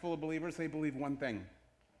Christ full of believers, they believe one thing: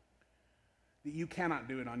 that you cannot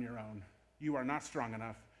do it on your own. You are not strong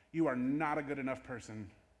enough. You are not a good enough person.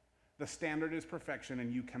 The standard is perfection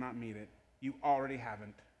and you cannot meet it. You already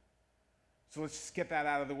haven't. So let's just get that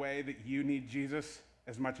out of the way, that you need Jesus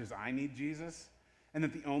as much as I need Jesus, and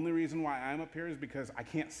that the only reason why I'm up here is because I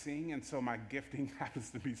can't sing, and so my gifting happens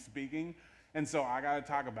to be speaking, and so I gotta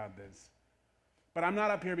talk about this. But I'm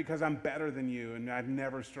not up here because I'm better than you, and I've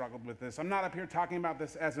never struggled with this. I'm not up here talking about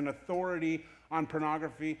this as an authority on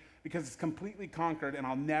pornography, because it's completely conquered, and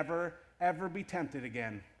I'll never, ever be tempted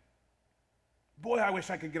again. Boy, I wish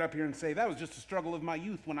I could get up here and say that was just a struggle of my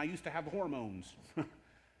youth when I used to have hormones.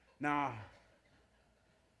 Nah,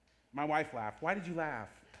 my wife laughed. Why did you laugh?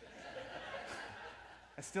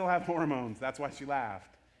 I still have hormones. That's why she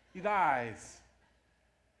laughed. You guys,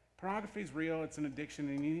 pornography is real. It's an addiction,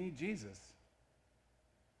 and you need Jesus.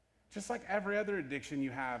 Just like every other addiction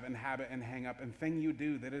you have and habit and hang up and thing you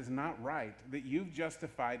do that is not right, that you've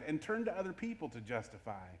justified and turned to other people to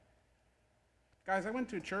justify. Guys, I went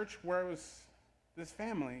to a church where it was this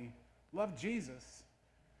family loved Jesus,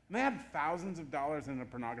 and they had thousands of dollars in a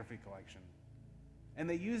pornography collection. And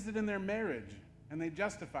they used it in their marriage, and they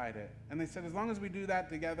justified it. And they said, as long as we do that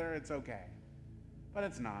together, it's okay. But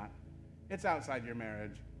it's not. It's outside your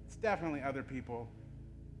marriage. It's definitely other people.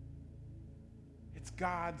 It's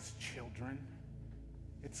God's children.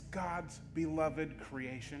 It's God's beloved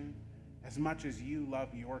creation as much as you love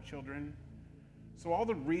your children. So all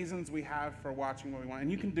the reasons we have for watching what we want,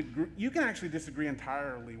 and you can actually disagree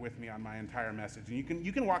entirely with me on my entire message, and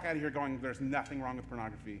you can walk out of here going, there's nothing wrong with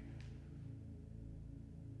pornography.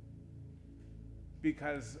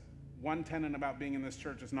 Because one tenet about being in this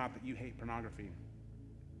church is not that you hate pornography.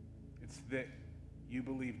 It's that you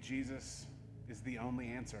believe Jesus is the only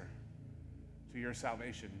answer to your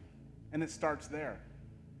salvation. And it starts there.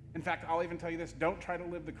 In fact, I'll even tell you this, don't try to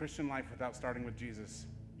live the Christian life without starting with Jesus.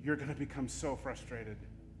 You're going to become so frustrated.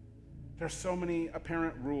 There's so many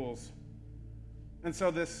apparent rules. And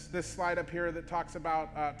so this slide up here that talks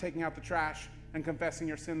about taking out the trash and confessing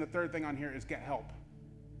your sin, the third thing on here is get help.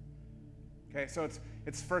 Okay, so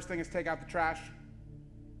it's first thing is take out the trash.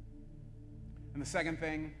 And the second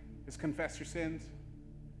thing is confess your sins.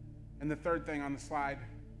 And the third thing on the slide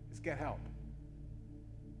is get help.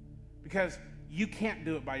 Because you can't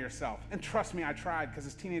do it by yourself. And trust me, I tried, because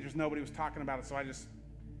as teenagers, nobody was talking about it, so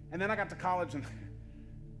and then I got to college, and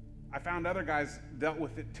I found other guys dealt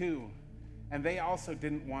with it too. And they also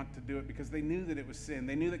didn't want to do it because they knew that it was sin.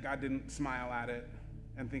 They knew that God didn't smile at it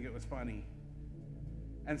and think it was funny.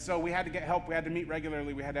 And so we had to get help. We had to meet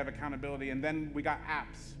regularly. We had to have accountability. And then we got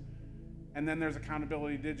apps. And then there's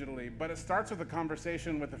accountability digitally. But it starts with a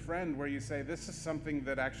conversation with a friend where you say, this is something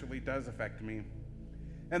that actually does affect me.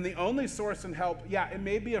 And the only source and help, yeah, it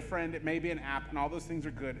may be a friend, it may be an app, and all those things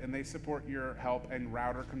are good, and they support your help and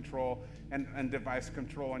router control and device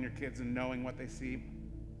control on your kids and knowing what they see.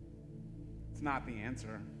 It's not the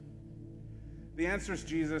answer. The answer is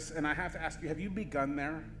Jesus, and I have to ask you, have you begun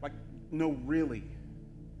there? Like, no, really.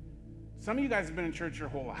 Some of you guys have been in church your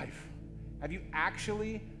whole life. Have you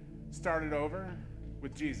actually started over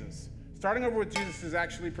with Jesus? Starting over with Jesus is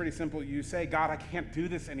actually pretty simple. You say, God, I can't do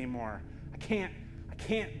this anymore. I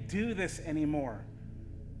can't do this anymore.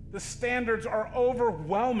 The standards are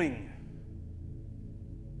overwhelming.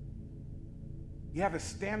 Yeah, the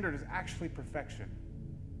standard is actually perfection.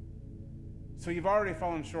 So you've already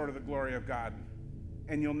fallen short of the glory of God,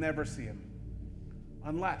 and you'll never see him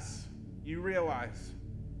unless you realize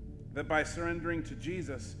that by surrendering to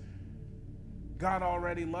Jesus, God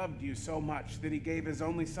already loved you so much that he gave his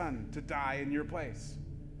only son to die in your place.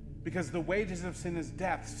 Because the wages of sin is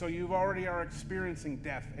death, so you already are experiencing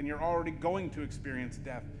death, and you're already going to experience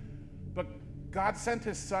death. But God sent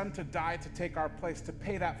his son to die to take our place, to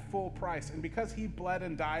pay that full price. And because he bled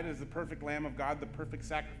and died as the perfect Lamb of God, the perfect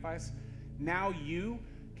sacrifice, now you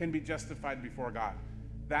can be justified before God.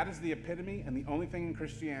 That is the epitome and the only thing in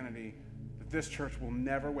Christianity that this church will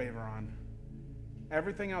never waver on.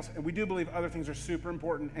 Everything else, and we do believe other things are super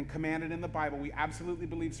important and commanded in the Bible. We absolutely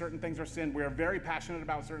believe certain things are sin. We are very passionate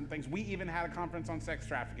about certain things. We even had a conference on sex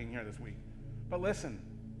trafficking here this week. But listen,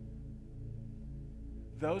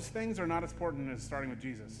 those things are not as important as starting with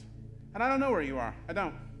Jesus. And I don't know where you are. I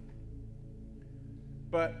don't.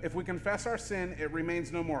 But if we confess our sin, it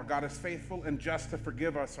remains no more. God is faithful and just to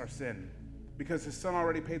forgive us our sin because his son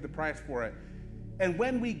already paid the price for it. And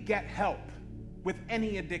when we get help with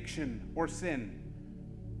any addiction or sin,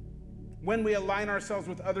 when we align ourselves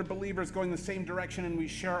with other believers going the same direction and we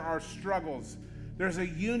share our struggles, there's a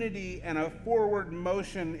unity and a forward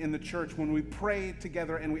motion in the church when we pray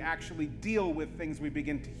together and we actually deal with things we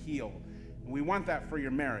begin to heal. And we want that for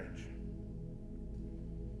your marriage.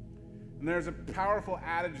 And there's a powerful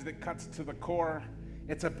adage that cuts to the core.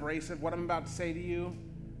 It's abrasive. What I'm about to say to you,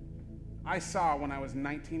 I saw when I was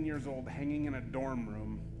 19 years old hanging in a dorm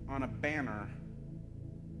room on a banner,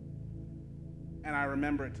 and I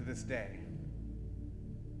remember it to this day.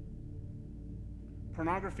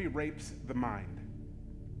 Pornography rapes the mind.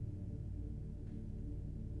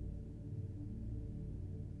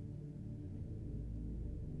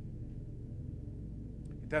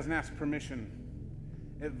 It doesn't ask permission.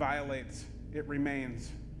 It violates. It remains.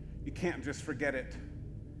 You can't just forget it.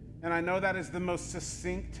 And I know that is the most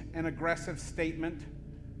succinct and aggressive statement,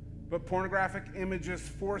 but pornographic images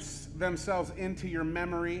force themselves into your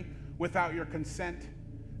memory without your consent.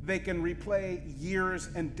 They can replay years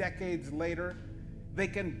and decades later. They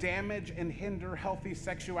can damage and hinder healthy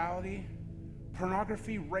sexuality.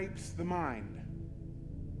 Pornography rapes the mind.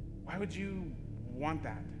 Why would you want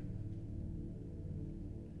that?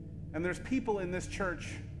 And there's people in this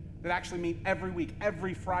church that actually meet every week.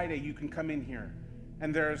 Every Friday you can come in here.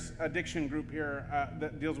 And there's addiction group here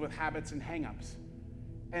that deals with habits and hang-ups.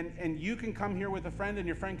 And you can come here with a friend, and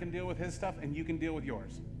your friend can deal with his stuff, and you can deal with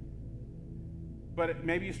yours. But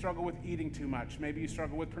maybe you struggle with eating too much. Maybe you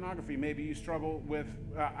struggle with pornography. Maybe you struggle with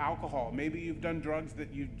alcohol. Maybe you've done drugs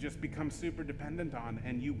that you've just become super dependent on,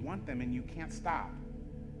 and you want them and you can't stop.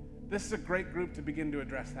 This is a great group to begin to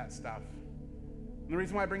address that stuff. And the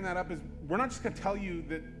reason why I bring that up is we're not just going to tell you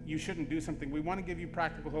that you shouldn't do something. We want to give you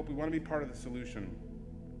practical hope. We want to be part of the solution.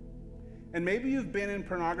 And maybe you've been in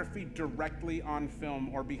pornography directly on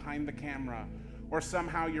film or behind the camera, or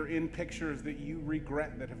somehow you're in pictures that you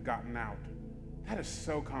regret that have gotten out. That is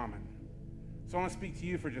so common. So I want to speak to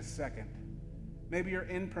you for just a second. Maybe you're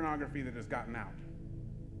in pornography that has gotten out.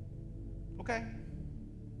 Okay.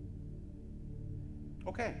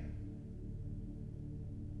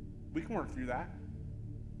 We can work through that.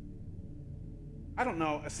 I don't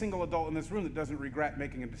know a single adult in this room that doesn't regret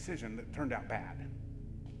making a decision that turned out bad.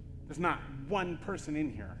 There's not one person in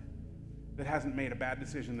here that hasn't made a bad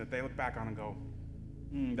decision that they look back on and go,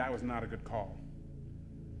 that was not a good call.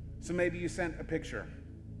 So maybe you sent a picture.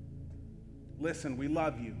 Listen, we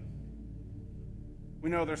love you. We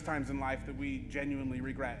know there's times in life that we genuinely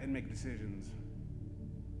regret and make decisions.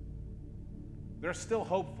 There's still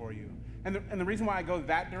hope for you. And the reason why I go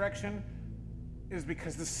that direction is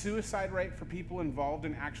because the suicide rate for people involved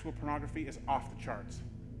in actual pornography is off the charts.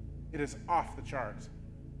 It is off the charts.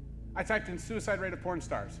 I typed in suicide rate of porn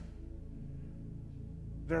stars.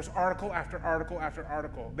 There's article after article after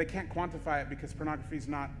article. They can't quantify it because pornography is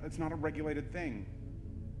not a regulated thing.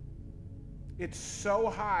 It's so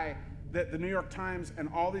high that the New York Times and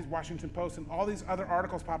all these Washington Post and all these other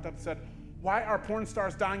articles popped up that said, why are porn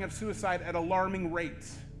stars dying of suicide at alarming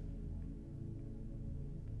rates?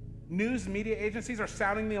 News media agencies are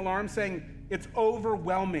sounding the alarm saying it's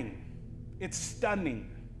overwhelming, it's stunning.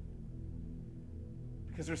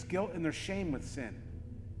 Because there's guilt and there's shame with sin.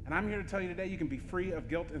 And I'm here to tell you today you can be free of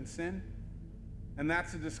guilt and sin. And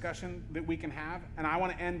that's a discussion that we can have. And I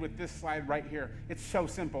want to end with this slide right here. It's so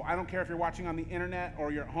simple. I don't care if you're watching on the internet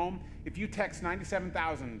or you're at home. If you text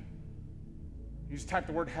 97,000, you just type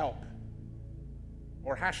the word help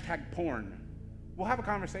or hashtag porn, we'll have a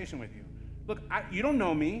conversation with you. Look, you don't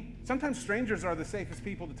know me. Sometimes strangers are the safest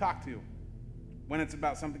people to talk to when it's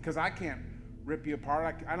about something, because I can't rip you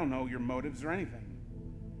apart. I don't know your motives or anything.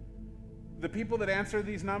 The people that answer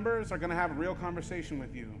these numbers are going to have a real conversation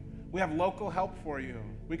with you. We have local help for you.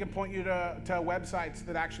 We can point you to websites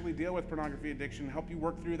that actually deal with pornography addiction, help you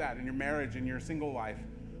work through that in your marriage, in your single life,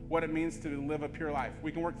 what it means to live a pure life.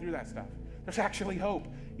 We can work through that stuff. There's actually hope.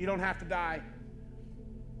 You don't have to die.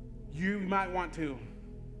 You might want to.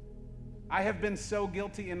 I have been so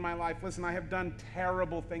guilty in my life. Listen, I have done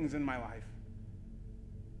terrible things in my life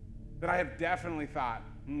that I have definitely thought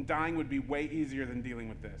dying would be way easier than dealing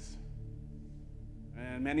with this.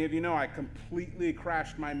 And many of you know I completely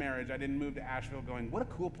crashed my marriage. I didn't move to Asheville going, what a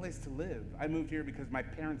cool place to live. I moved here because my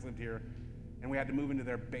parents lived here and we had to move into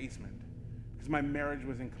their basement because my marriage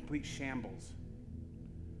was in complete shambles.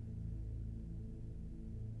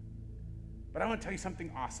 But I want to tell you something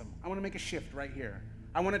awesome. I want to make a shift right here.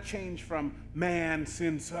 I want to change from, man,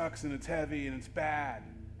 sin sucks and it's heavy and it's bad,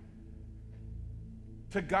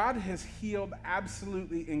 to God has healed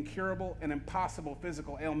absolutely incurable and impossible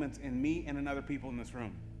physical ailments in me and in other people in this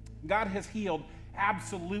room. God has healed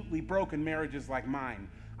absolutely broken marriages like mine.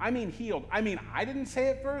 I mean healed. I didn't say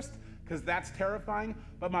it first because that's terrifying,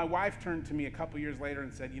 but my wife turned to me a couple years later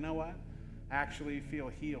and said, you know what? I actually feel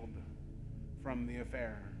healed from the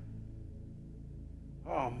affair.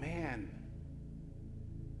 Oh man.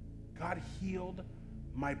 God healed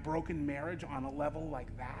my broken marriage on a level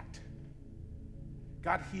like that.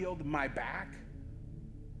 God healed my back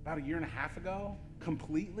about 1.5 years ago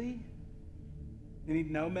completely. You need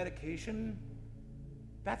no medication.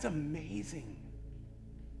 That's amazing.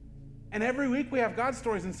 And every week we have God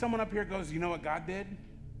stories and someone up here goes, you know what God did?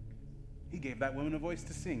 He gave that woman a voice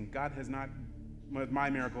to sing. God has not, with my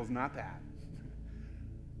miracles, not that.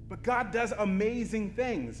 But God does amazing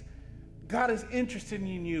things. God is interested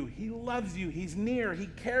in you. He loves you. He's near. He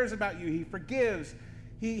cares about you. He forgives.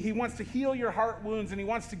 He wants to heal your heart wounds, and he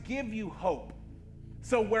wants to give you hope.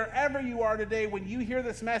 So wherever you are today, when you hear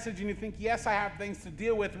this message and you think, yes, I have things to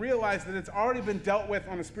deal with, realize that it's already been dealt with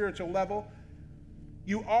on a spiritual level.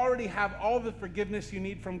 You already have all the forgiveness you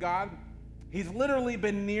need from God. He's literally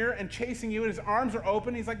been near and chasing you, and his arms are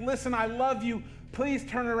open. He's like, listen, I love you. Please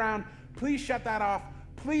turn around. Please shut that off.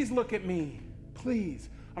 Please look at me. Please.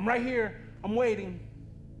 I'm right here. I'm waiting.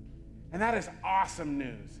 And that is awesome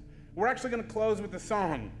news. We're actually going to close with a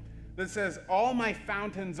song that says, all my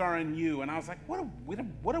fountains are in you. And I was like, what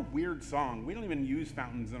a weird song. We don't even use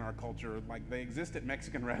fountains in our culture. Like, they exist at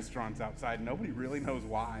Mexican restaurants outside. Nobody really knows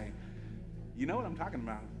why. You know what I'm talking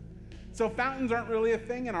about. So fountains aren't really a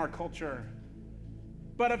thing in our culture.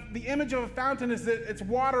 But the image of a fountain is that it's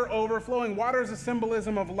water overflowing. Water is a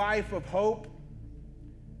symbolism of life, of hope.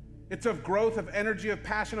 It's of growth, of energy, of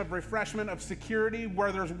passion, of refreshment, of security.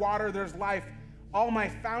 Where there's water, there's life. All my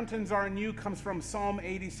fountains are in you comes from Psalm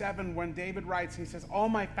 87 when David writes, he says, all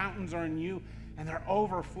my fountains are in you and they're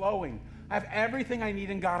overflowing. I have everything I need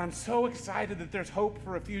in God. I'm so excited that there's hope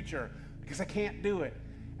for a future because I can't do it.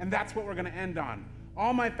 And that's what we're going to end on.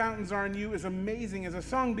 All my fountains are in you is amazing as a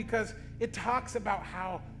song because it talks about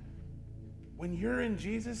how when you're in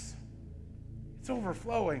Jesus, it's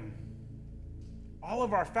overflowing. All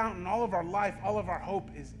of our fountain, all of our life, all of our hope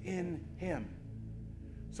is in him.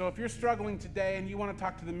 So if you're struggling today and you want to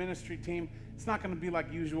talk to the ministry team, it's not going to be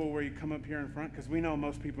like usual where you come up here in front because we know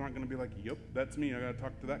most people aren't going to be like, yep, that's me. I got to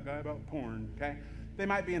talk to that guy about porn, okay? They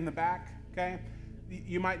might be in the back, okay?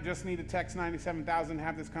 You might just need to text 97,000 and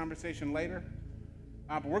have this conversation later.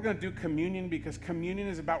 But we're going to do communion because communion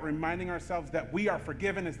is about reminding ourselves that we are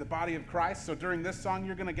forgiven as the body of Christ. So during this song,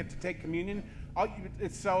 you're going to get to take communion.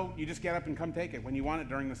 You just get up and come take it when you want it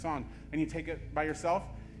during the song. And you take it by yourself.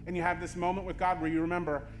 And you have this moment with God where you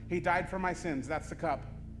remember, he died for my sins. That's the cup.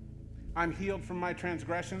 I'm healed from my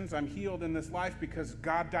transgressions. I'm healed in this life because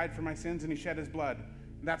God died for my sins and he shed his blood.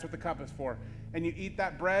 And that's what the cup is for. And you eat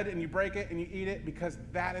that bread and you break it and you eat it because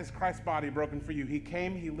that is Christ's body broken for you. He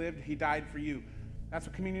came, he lived, he died for you. That's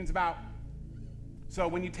what communion's about. So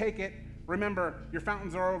when you take it, remember your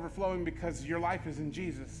fountains are overflowing because your life is in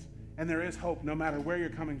Jesus. And there is hope no matter where you're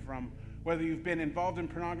coming from. Whether you've been involved in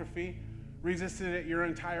pornography, resisted it your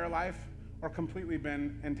entire life, or completely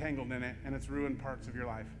been entangled in it and it's ruined parts of your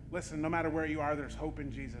life. Listen, no matter where you are, there's hope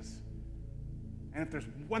in Jesus. And if there's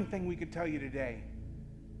one thing we could tell you today,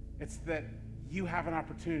 it's that you have an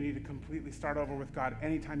opportunity to completely start over with God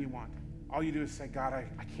anytime you want. All you do is say, God,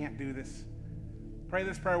 I can't do this. Pray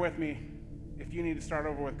this prayer with me if you need to start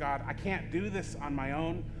over with God. I can't do this on my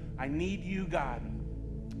own. I need you, God.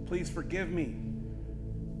 Please forgive me.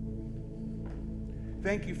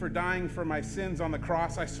 Thank you for dying for my sins on the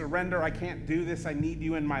cross. I surrender. I can't do this. I need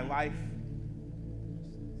you in my life.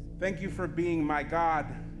 Thank you for being my God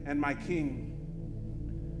and my King.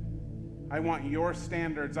 I want your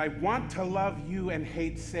standards. I want to love you and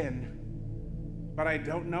hate sin, but I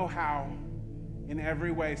don't know how in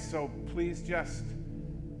every way. So please just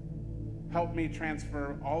help me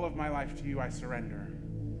transfer all of my life to you. I surrender.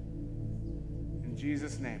 In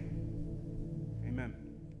Jesus' name.